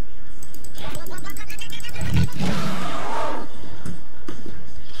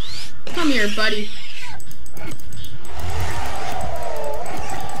 Come here, buddy.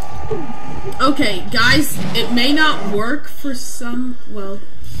 Okay, guys, it may not work for some, well,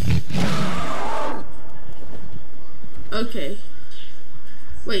 okay.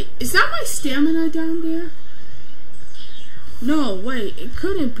 Wait, is that my stamina down there? No, wait, it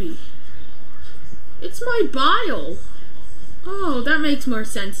couldn't be. It's my bile. Oh, that makes more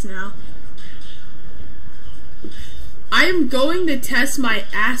sense now. I am going to test my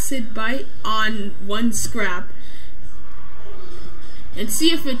acid bite on one scrap and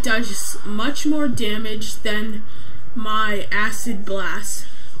see if it does much more damage than my acid blast.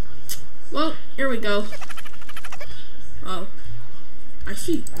 Well, here we go. Oh, I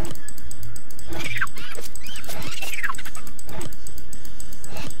see.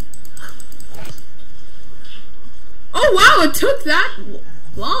 Oh wow, it took that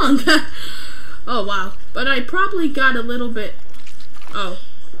long. Oh wow, but I probably got a little bit. Oh,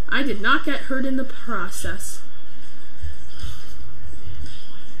 I did not get hurt in the process.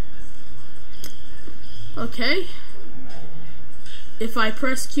 Okay, if I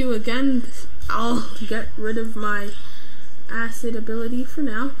press Q again, I'll get rid of my acid ability for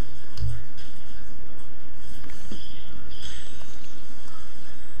now.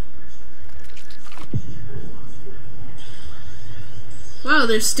 Wow,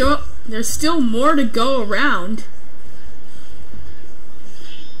 there's still more to go around.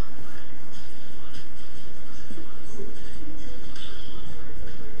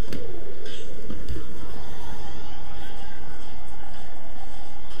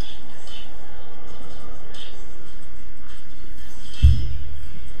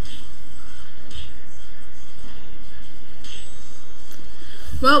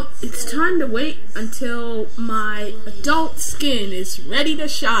 Well, it's time to wait until my adult skin is ready to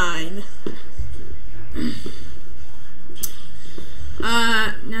shine.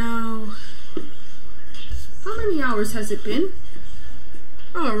 Now, how many hours has it been?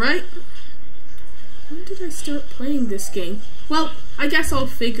 Alright. When did I start playing this game? Well, I guess I'll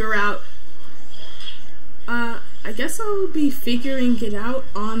figure out. I guess I'll be figuring it out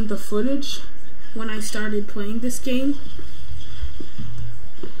on the footage when I started playing this game.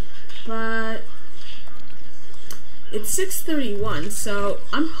 But it's 6:31, so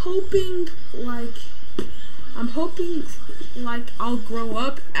I'm hoping I'll grow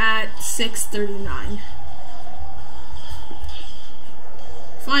up at 6:39.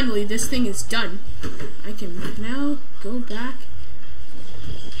 Finally, this thing is done. I can now go back.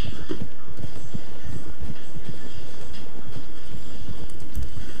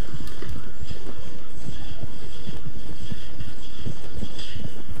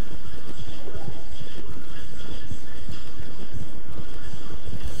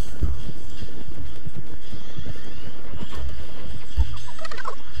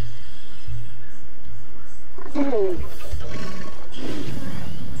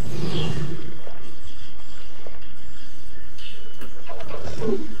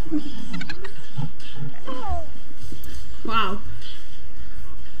 Wow.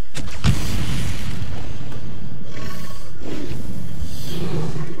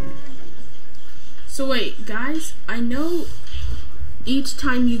 So wait, guys, I know each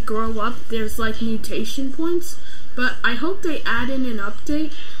time you grow up there's like mutation points, but I hope they add in an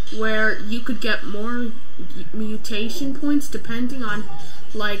update where you could get more mutation points depending on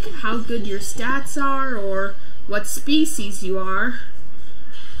like how good your stats are or what species you are.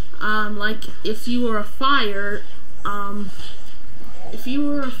 Like if you were a fire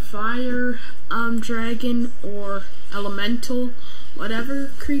dragon or elemental,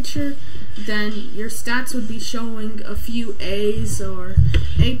 whatever creature, then your stats would be showing a few A's or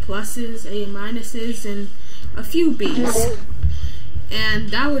A pluses, A minuses, and a few B's. And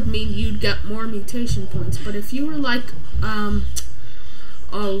that would mean you'd get more mutation points. But if you were like a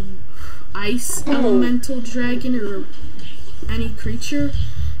ice elemental dragon or any creature,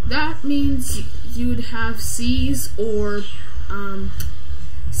 that means you'd have C's or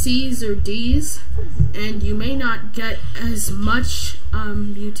D's, and you may not get as much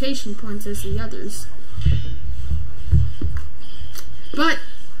mutation points as the others. But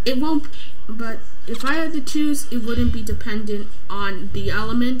it won't. But if I had to choose, it wouldn't be dependent on the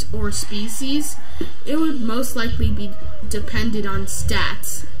element or species. It would most likely be dependent on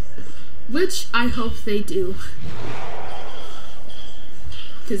stats, which I hope they do.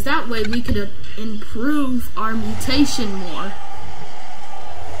 Because that way we could improve our mutation more.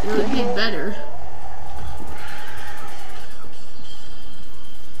 It would be better.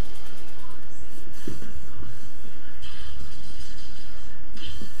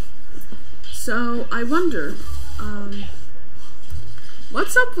 So I wonder,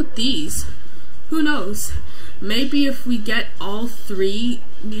 what's up with these? Who knows? Maybe if we get all 3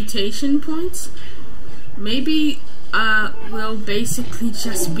 mutation points, maybe we'll basically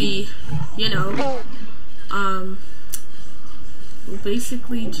just be, you know, we'll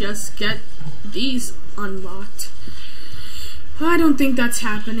basically just get these unlocked. I don't think that's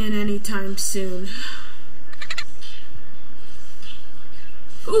happening anytime soon.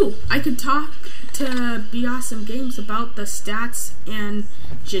 Ooh, I could talk to Be Awesome Games about the stats and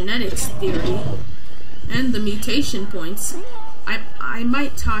genetics theory and the mutation points. I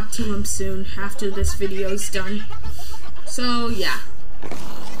might talk to him soon after this video's done. So yeah.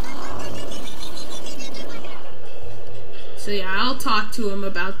 I'll talk to him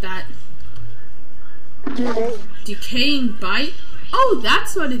about that. Decaying Bite? Oh,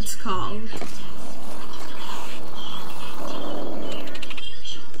 that's what it's called.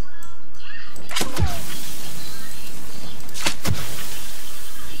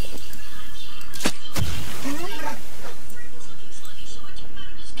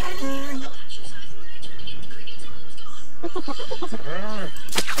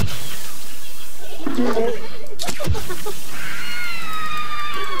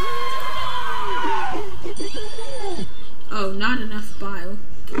 Oh, not enough bile.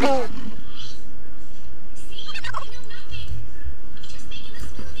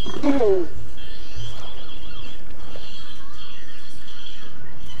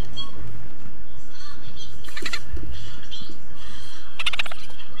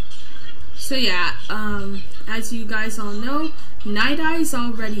 So yeah, as you guys all know, Night Eye's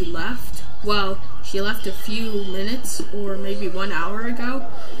already left. Well, she left a few minutes or maybe 1 hour ago.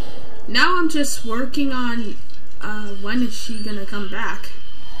 Now I'm just working on when is she gonna come back.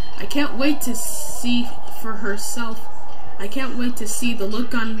 I can't wait to see for herself. I can't wait to see the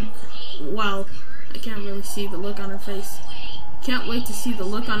look on, well, I can't really see the look on her face. Can't wait to see the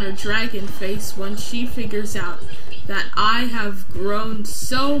look on her dragon face when she figures out that I have grown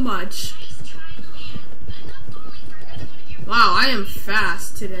so much. Wow, I am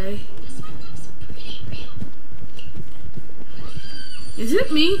fast today. Is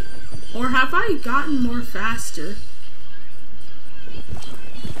it me? Or have I gotten more faster?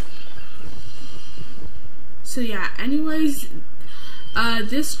 So yeah, anyways,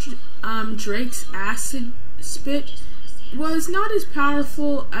 this Drake's acid spit was not as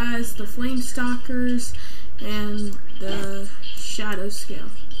powerful as the Flame Stalkers and the Shadow Scale.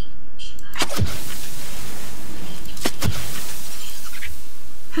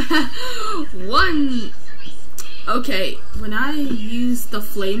 Okay, when I used the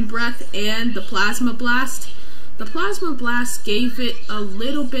Flame Breath and the Plasma Blast gave it a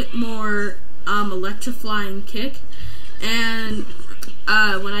little bit more electrifying kick, and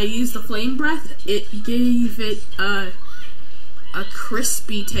when I used the Flame Breath, it gave it a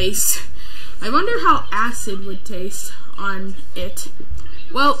crispy taste. I wonder how acid would taste on it.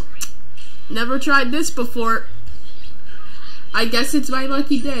 Well, never tried this before. I guess it's my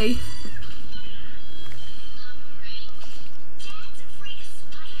lucky day.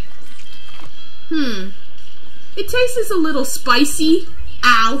 It tastes a little spicy.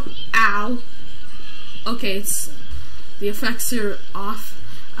 Ow, ow. Okay, the effects are off.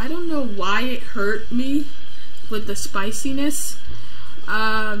 I don't know why it hurt me with the spiciness.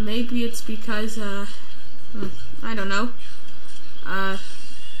 Maybe it's because, I don't know. I'm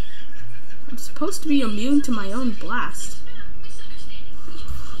supposed to be immune to my own blast.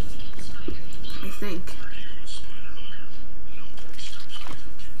 I think.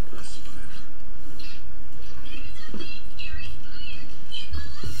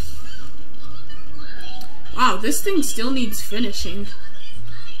 Wow, this thing still needs finishing.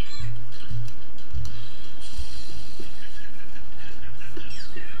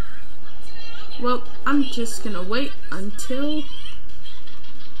 Well, I'm just gonna wait until...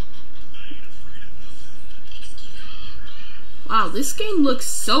 Wow, this game looks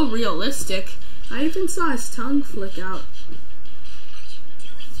so realistic. I even saw his tongue flick out.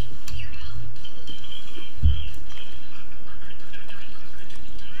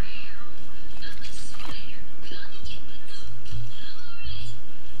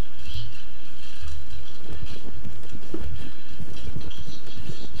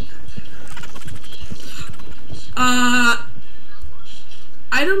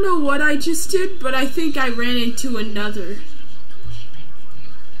 I don't know what I just did, but I think I ran into another.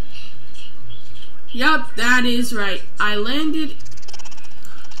 Yup, that is right. I landed...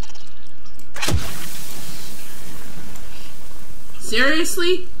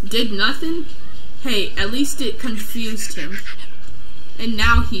 Seriously? Did nothing? Hey, at least it confused him. And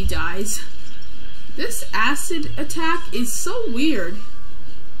now he dies. This acid attack is so weird.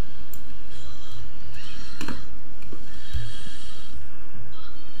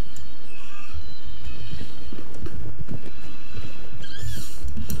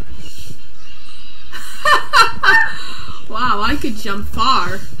 Wow, I could jump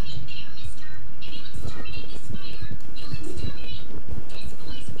far.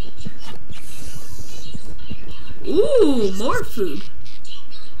 Ooh, more food.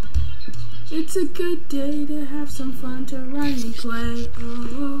 It's a good day to have some fun, to run and play.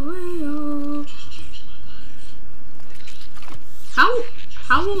 Oh, oh.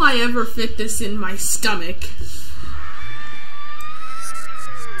 How will I ever fit this in my stomach?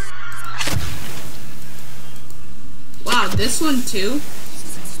 Wow, this one too?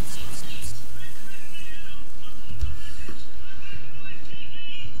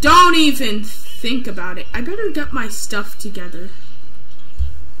 Don't even think about it. I better get my stuff together.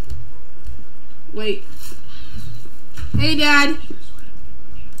 Wait. Hey, Dad.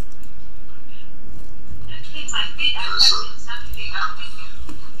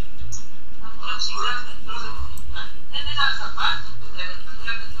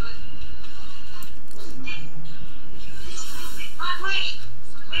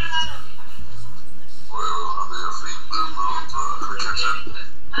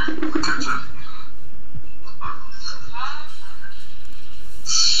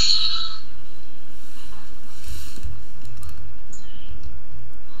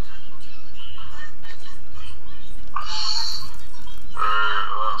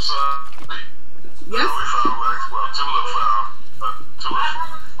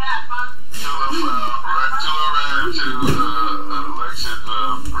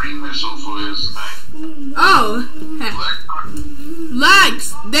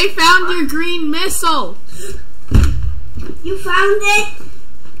 Lex, they found your green missile. You found it?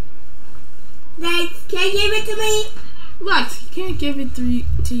 Lex, can you give it to me? Lex, you can't give it to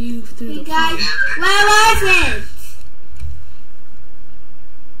you through the guys, phone. where was it?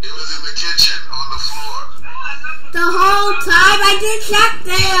 It was in the kitchen on the floor. The whole time I did check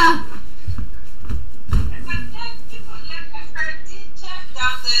there.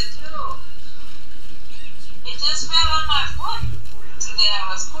 It just fell on my foot today. I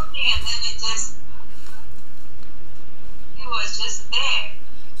was cooking and then it was just there.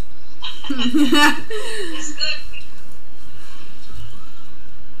 It's good.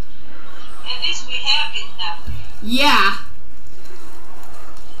 At least we have it now. Yeah.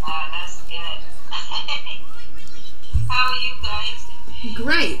 Ah, that's good. How are you guys?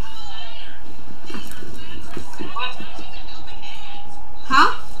 Great. What?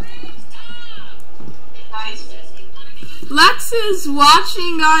 Huh? Guys? Lex is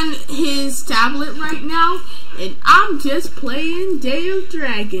watching on his tablet right now, and I'm just playing Day of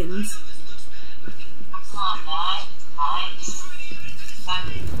Dragons. Oh, nice.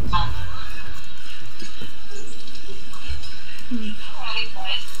 Alright,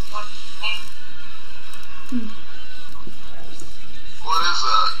 guys. What is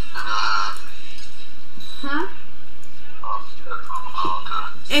that in your hand? Huh? Oh,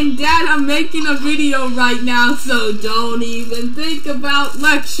 okay. And Dad, I'm making a video right now, so don't even think about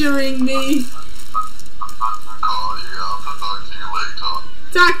lecturing me. Call you. I'll talk to you later.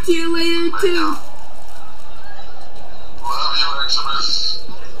 Talk to you later, too. Love you, Maximus.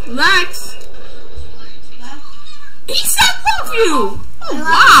 Lex? He said love you! Oh,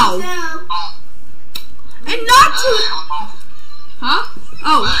 wow! And not to... Huh?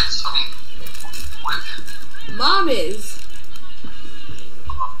 Oh, Thanks. I mean, with you. Mom is.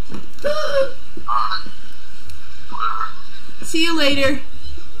 Alright. Whatever. See you later.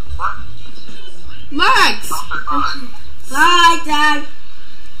 What? Lex! Okay, bye. Bye, Dad. Okay,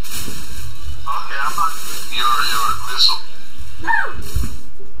 I'm not getting your missile.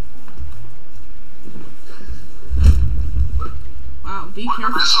 Wow, be Your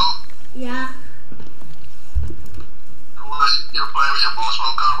careful. missile? Yeah. You're playing with your boss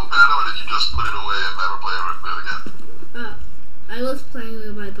mode combo pad, or did you just put it away and never play with it again? I was playing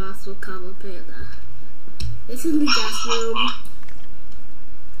with my boss with Cabo Panda. It's in the guest room.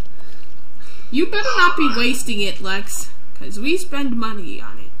 You better not be wasting it, Lex, because we spend money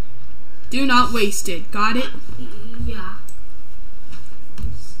on it. Do not waste it, got it? Yeah.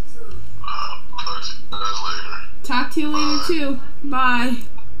 Talk to you guys later. Talk to you later, too. Bye.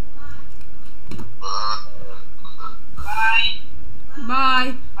 Bye. Bye.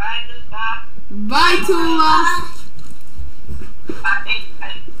 Bye. Bye, Luca. Bye, Tula. Bye.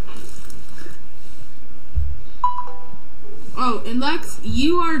 Oh, and Lex,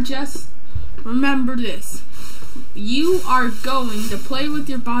 you are just... Remember this. You are going to play with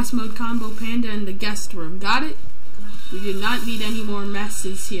your boss mode combo panda in the guest room. Got it? We do not need any more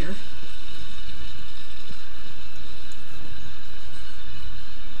messes here.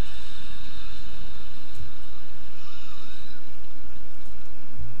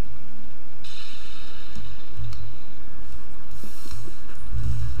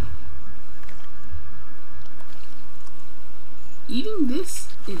 Eating this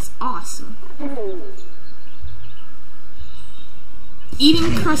is awesome.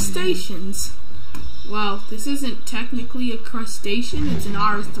 Eating crustaceans. Well, this isn't technically a crustacean, it's an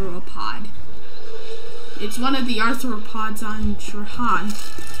arthropod. It's one of the arthropods on Drakan.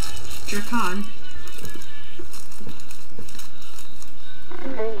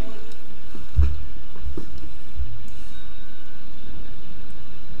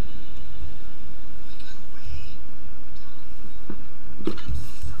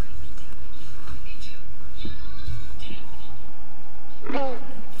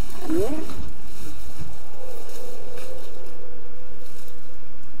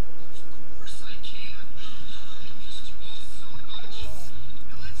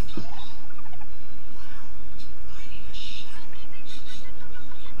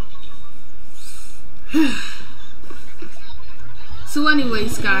 So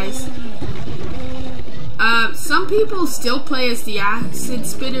anyways, guys, some people still play as the Acid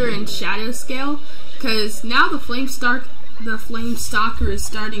Spitter and Shadow Scale, because now the Flame Stalker is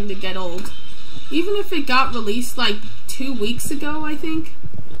starting to get old. Even if it got released like 2 weeks ago, I think.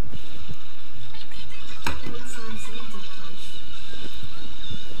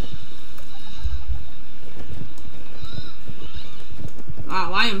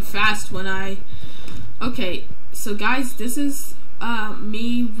 Wow, I am fast when I... Okay, so guys, this is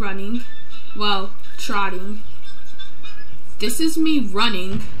me running. Well, trotting. This is me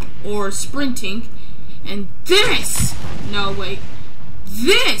running or sprinting, and this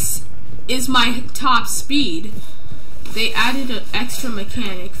is my top speed. They added an extra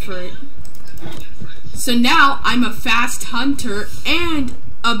mechanic for it. So now I'm a fast hunter and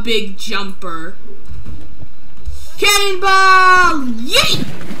a big jumper. Cannonball! Yeet!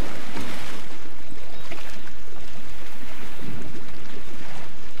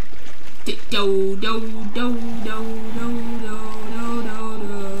 Do do do do do do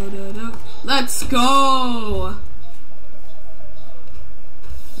do do do. Let's go!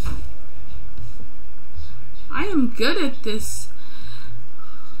 I am good at this.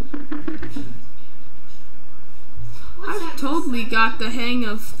 I've totally got the hang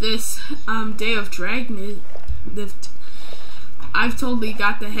of this Day of Dragon. I've totally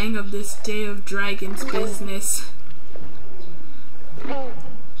got the hang of this Day of Dragons business.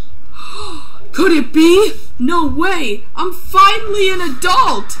 Could it be? No way! I'm finally an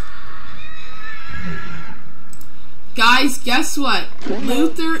adult! Guys, guess what?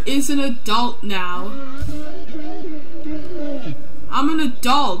 Luther is an adult now. I'm an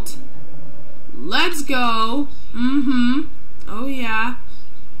adult. Let's go. Oh yeah.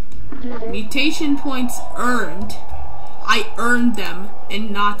 Mutation points earned. I earned them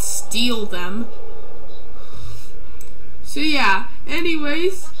and not steal them. So yeah,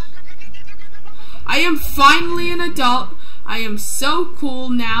 anyways. I am finally an adult. I am so cool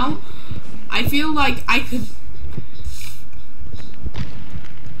now. I feel like I could...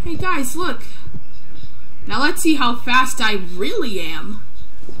 Hey guys, look. Now let's see how fast I really am.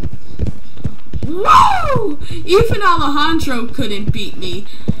 Whoa! Even Alejandro couldn't beat me.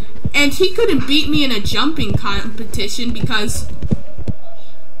 And he couldn't beat me in a jumping competition because...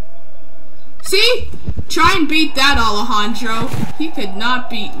 See? Try and beat that, Alejandro. He could not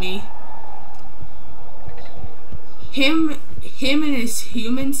beat me. Him in his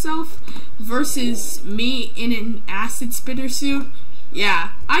human self versus me in an acid spitter suit.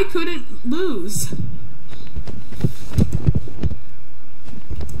 Yeah, I couldn't lose.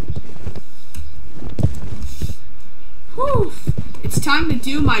 Whew. It's time to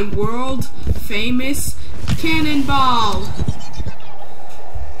do my world famous cannonball.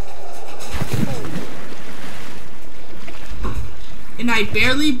 And I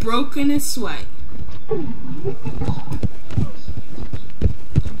barely broke in a sweat.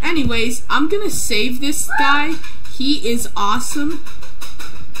 Anyways, I'm gonna save this guy. He is awesome.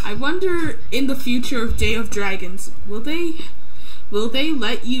 I wonder in the future of Day of Dragons, will they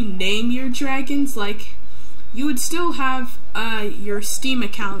let you name your dragons? Like, you would still have your Steam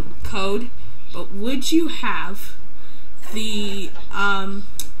account code, but would you have the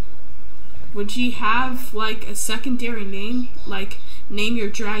would you have like a secondary name, like name your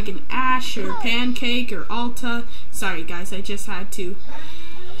dragon Ash or Pancake or Alta? Sorry guys, I just had to.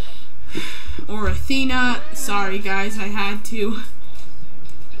 Or Athena. Sorry guys, I had to.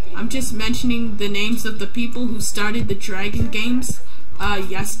 I'm just mentioning the names of the people who started the Dragon games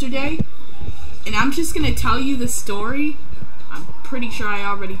yesterday. And I'm just gonna tell you the story. I'm pretty sure I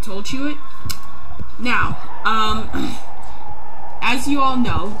already told you it. Now, as you all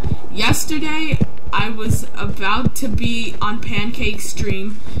know, yesterday I was about to be on Pancake's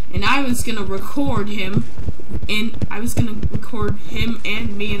stream, and I was gonna record him,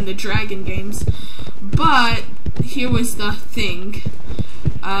 and me in the Dragon games. But here was the thing.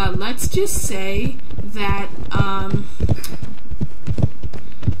 Let's just say that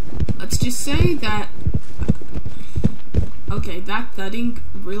okay, that thudding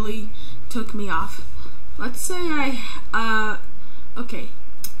really took me off. Let's say okay,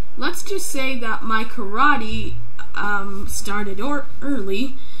 let's just say that my karate started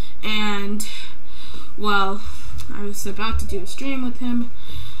early, and well, I was about to do a stream with him.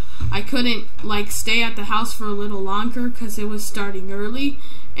 I couldn't like stay at the house for a little longer because it was starting early,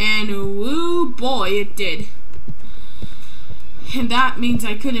 and woo boy, it did. And that means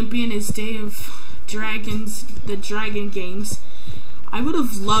I couldn't be in his Day of Dragons, the Dragon games. I would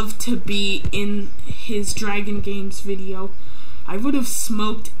have loved to be in his Dragon games video. I would have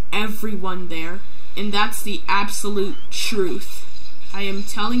smoked everyone there, and that's the absolute truth. I am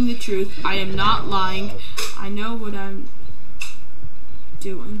telling the truth. I am not lying. I know what I'm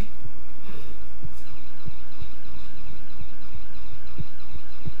doing.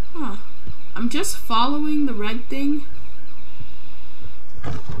 Huh. I'm just following the red thing.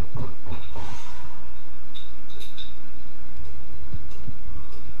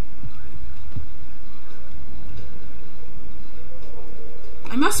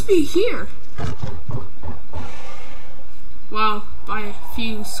 I must be here. Well, by a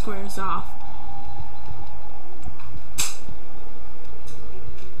few squares off.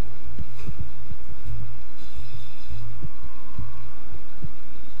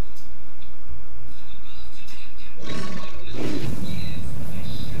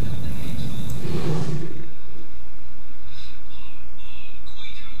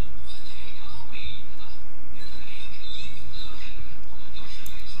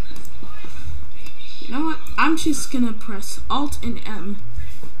 I'm just gonna press Alt and M.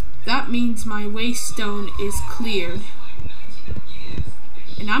 That means my waystone is cleared.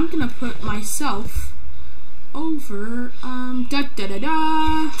 And I'm gonna put myself over,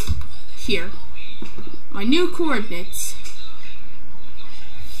 here. My new coordinates.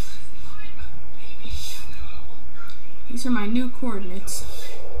 These are my new coordinates.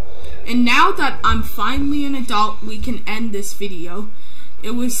 And now that I'm finally an adult, we can end this video.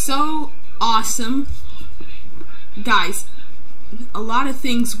 It was so awesome. Guys, a lot of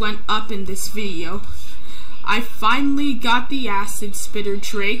things went up in this video. I finally got the acid spitter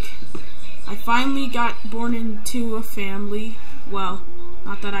Drake. I finally got born into a family. Well,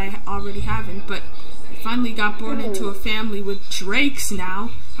 not that I already haven't, but I finally got born into a family with drakes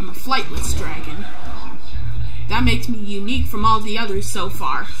now. I'm a flightless dragon. That makes me unique from all the others so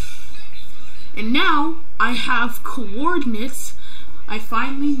far. And now I have coordinates. I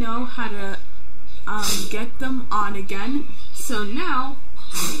finally know how to get them on again. So now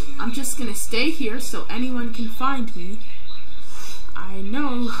I'm just gonna stay here so anyone can find me. I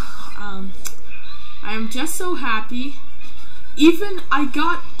know. I am just so happy. Even I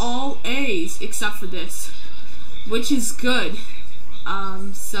got all A's except for this, which is good.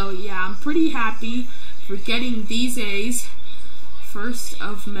 So yeah, I'm pretty happy for getting these A's. First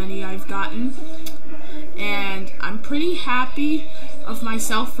of many I've gotten. And I'm pretty happy of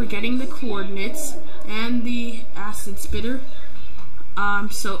myself for getting the coordinates and the acid spitter.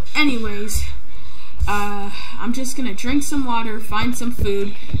 So anyways, I'm just gonna drink some water, find some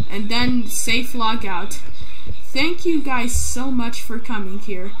food, and then safe log out. Thank you guys so much for coming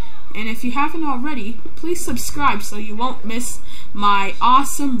here. And if you haven't already, please subscribe so you won't miss my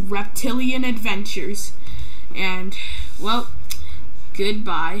awesome reptilian adventures. And, well,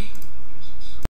 goodbye.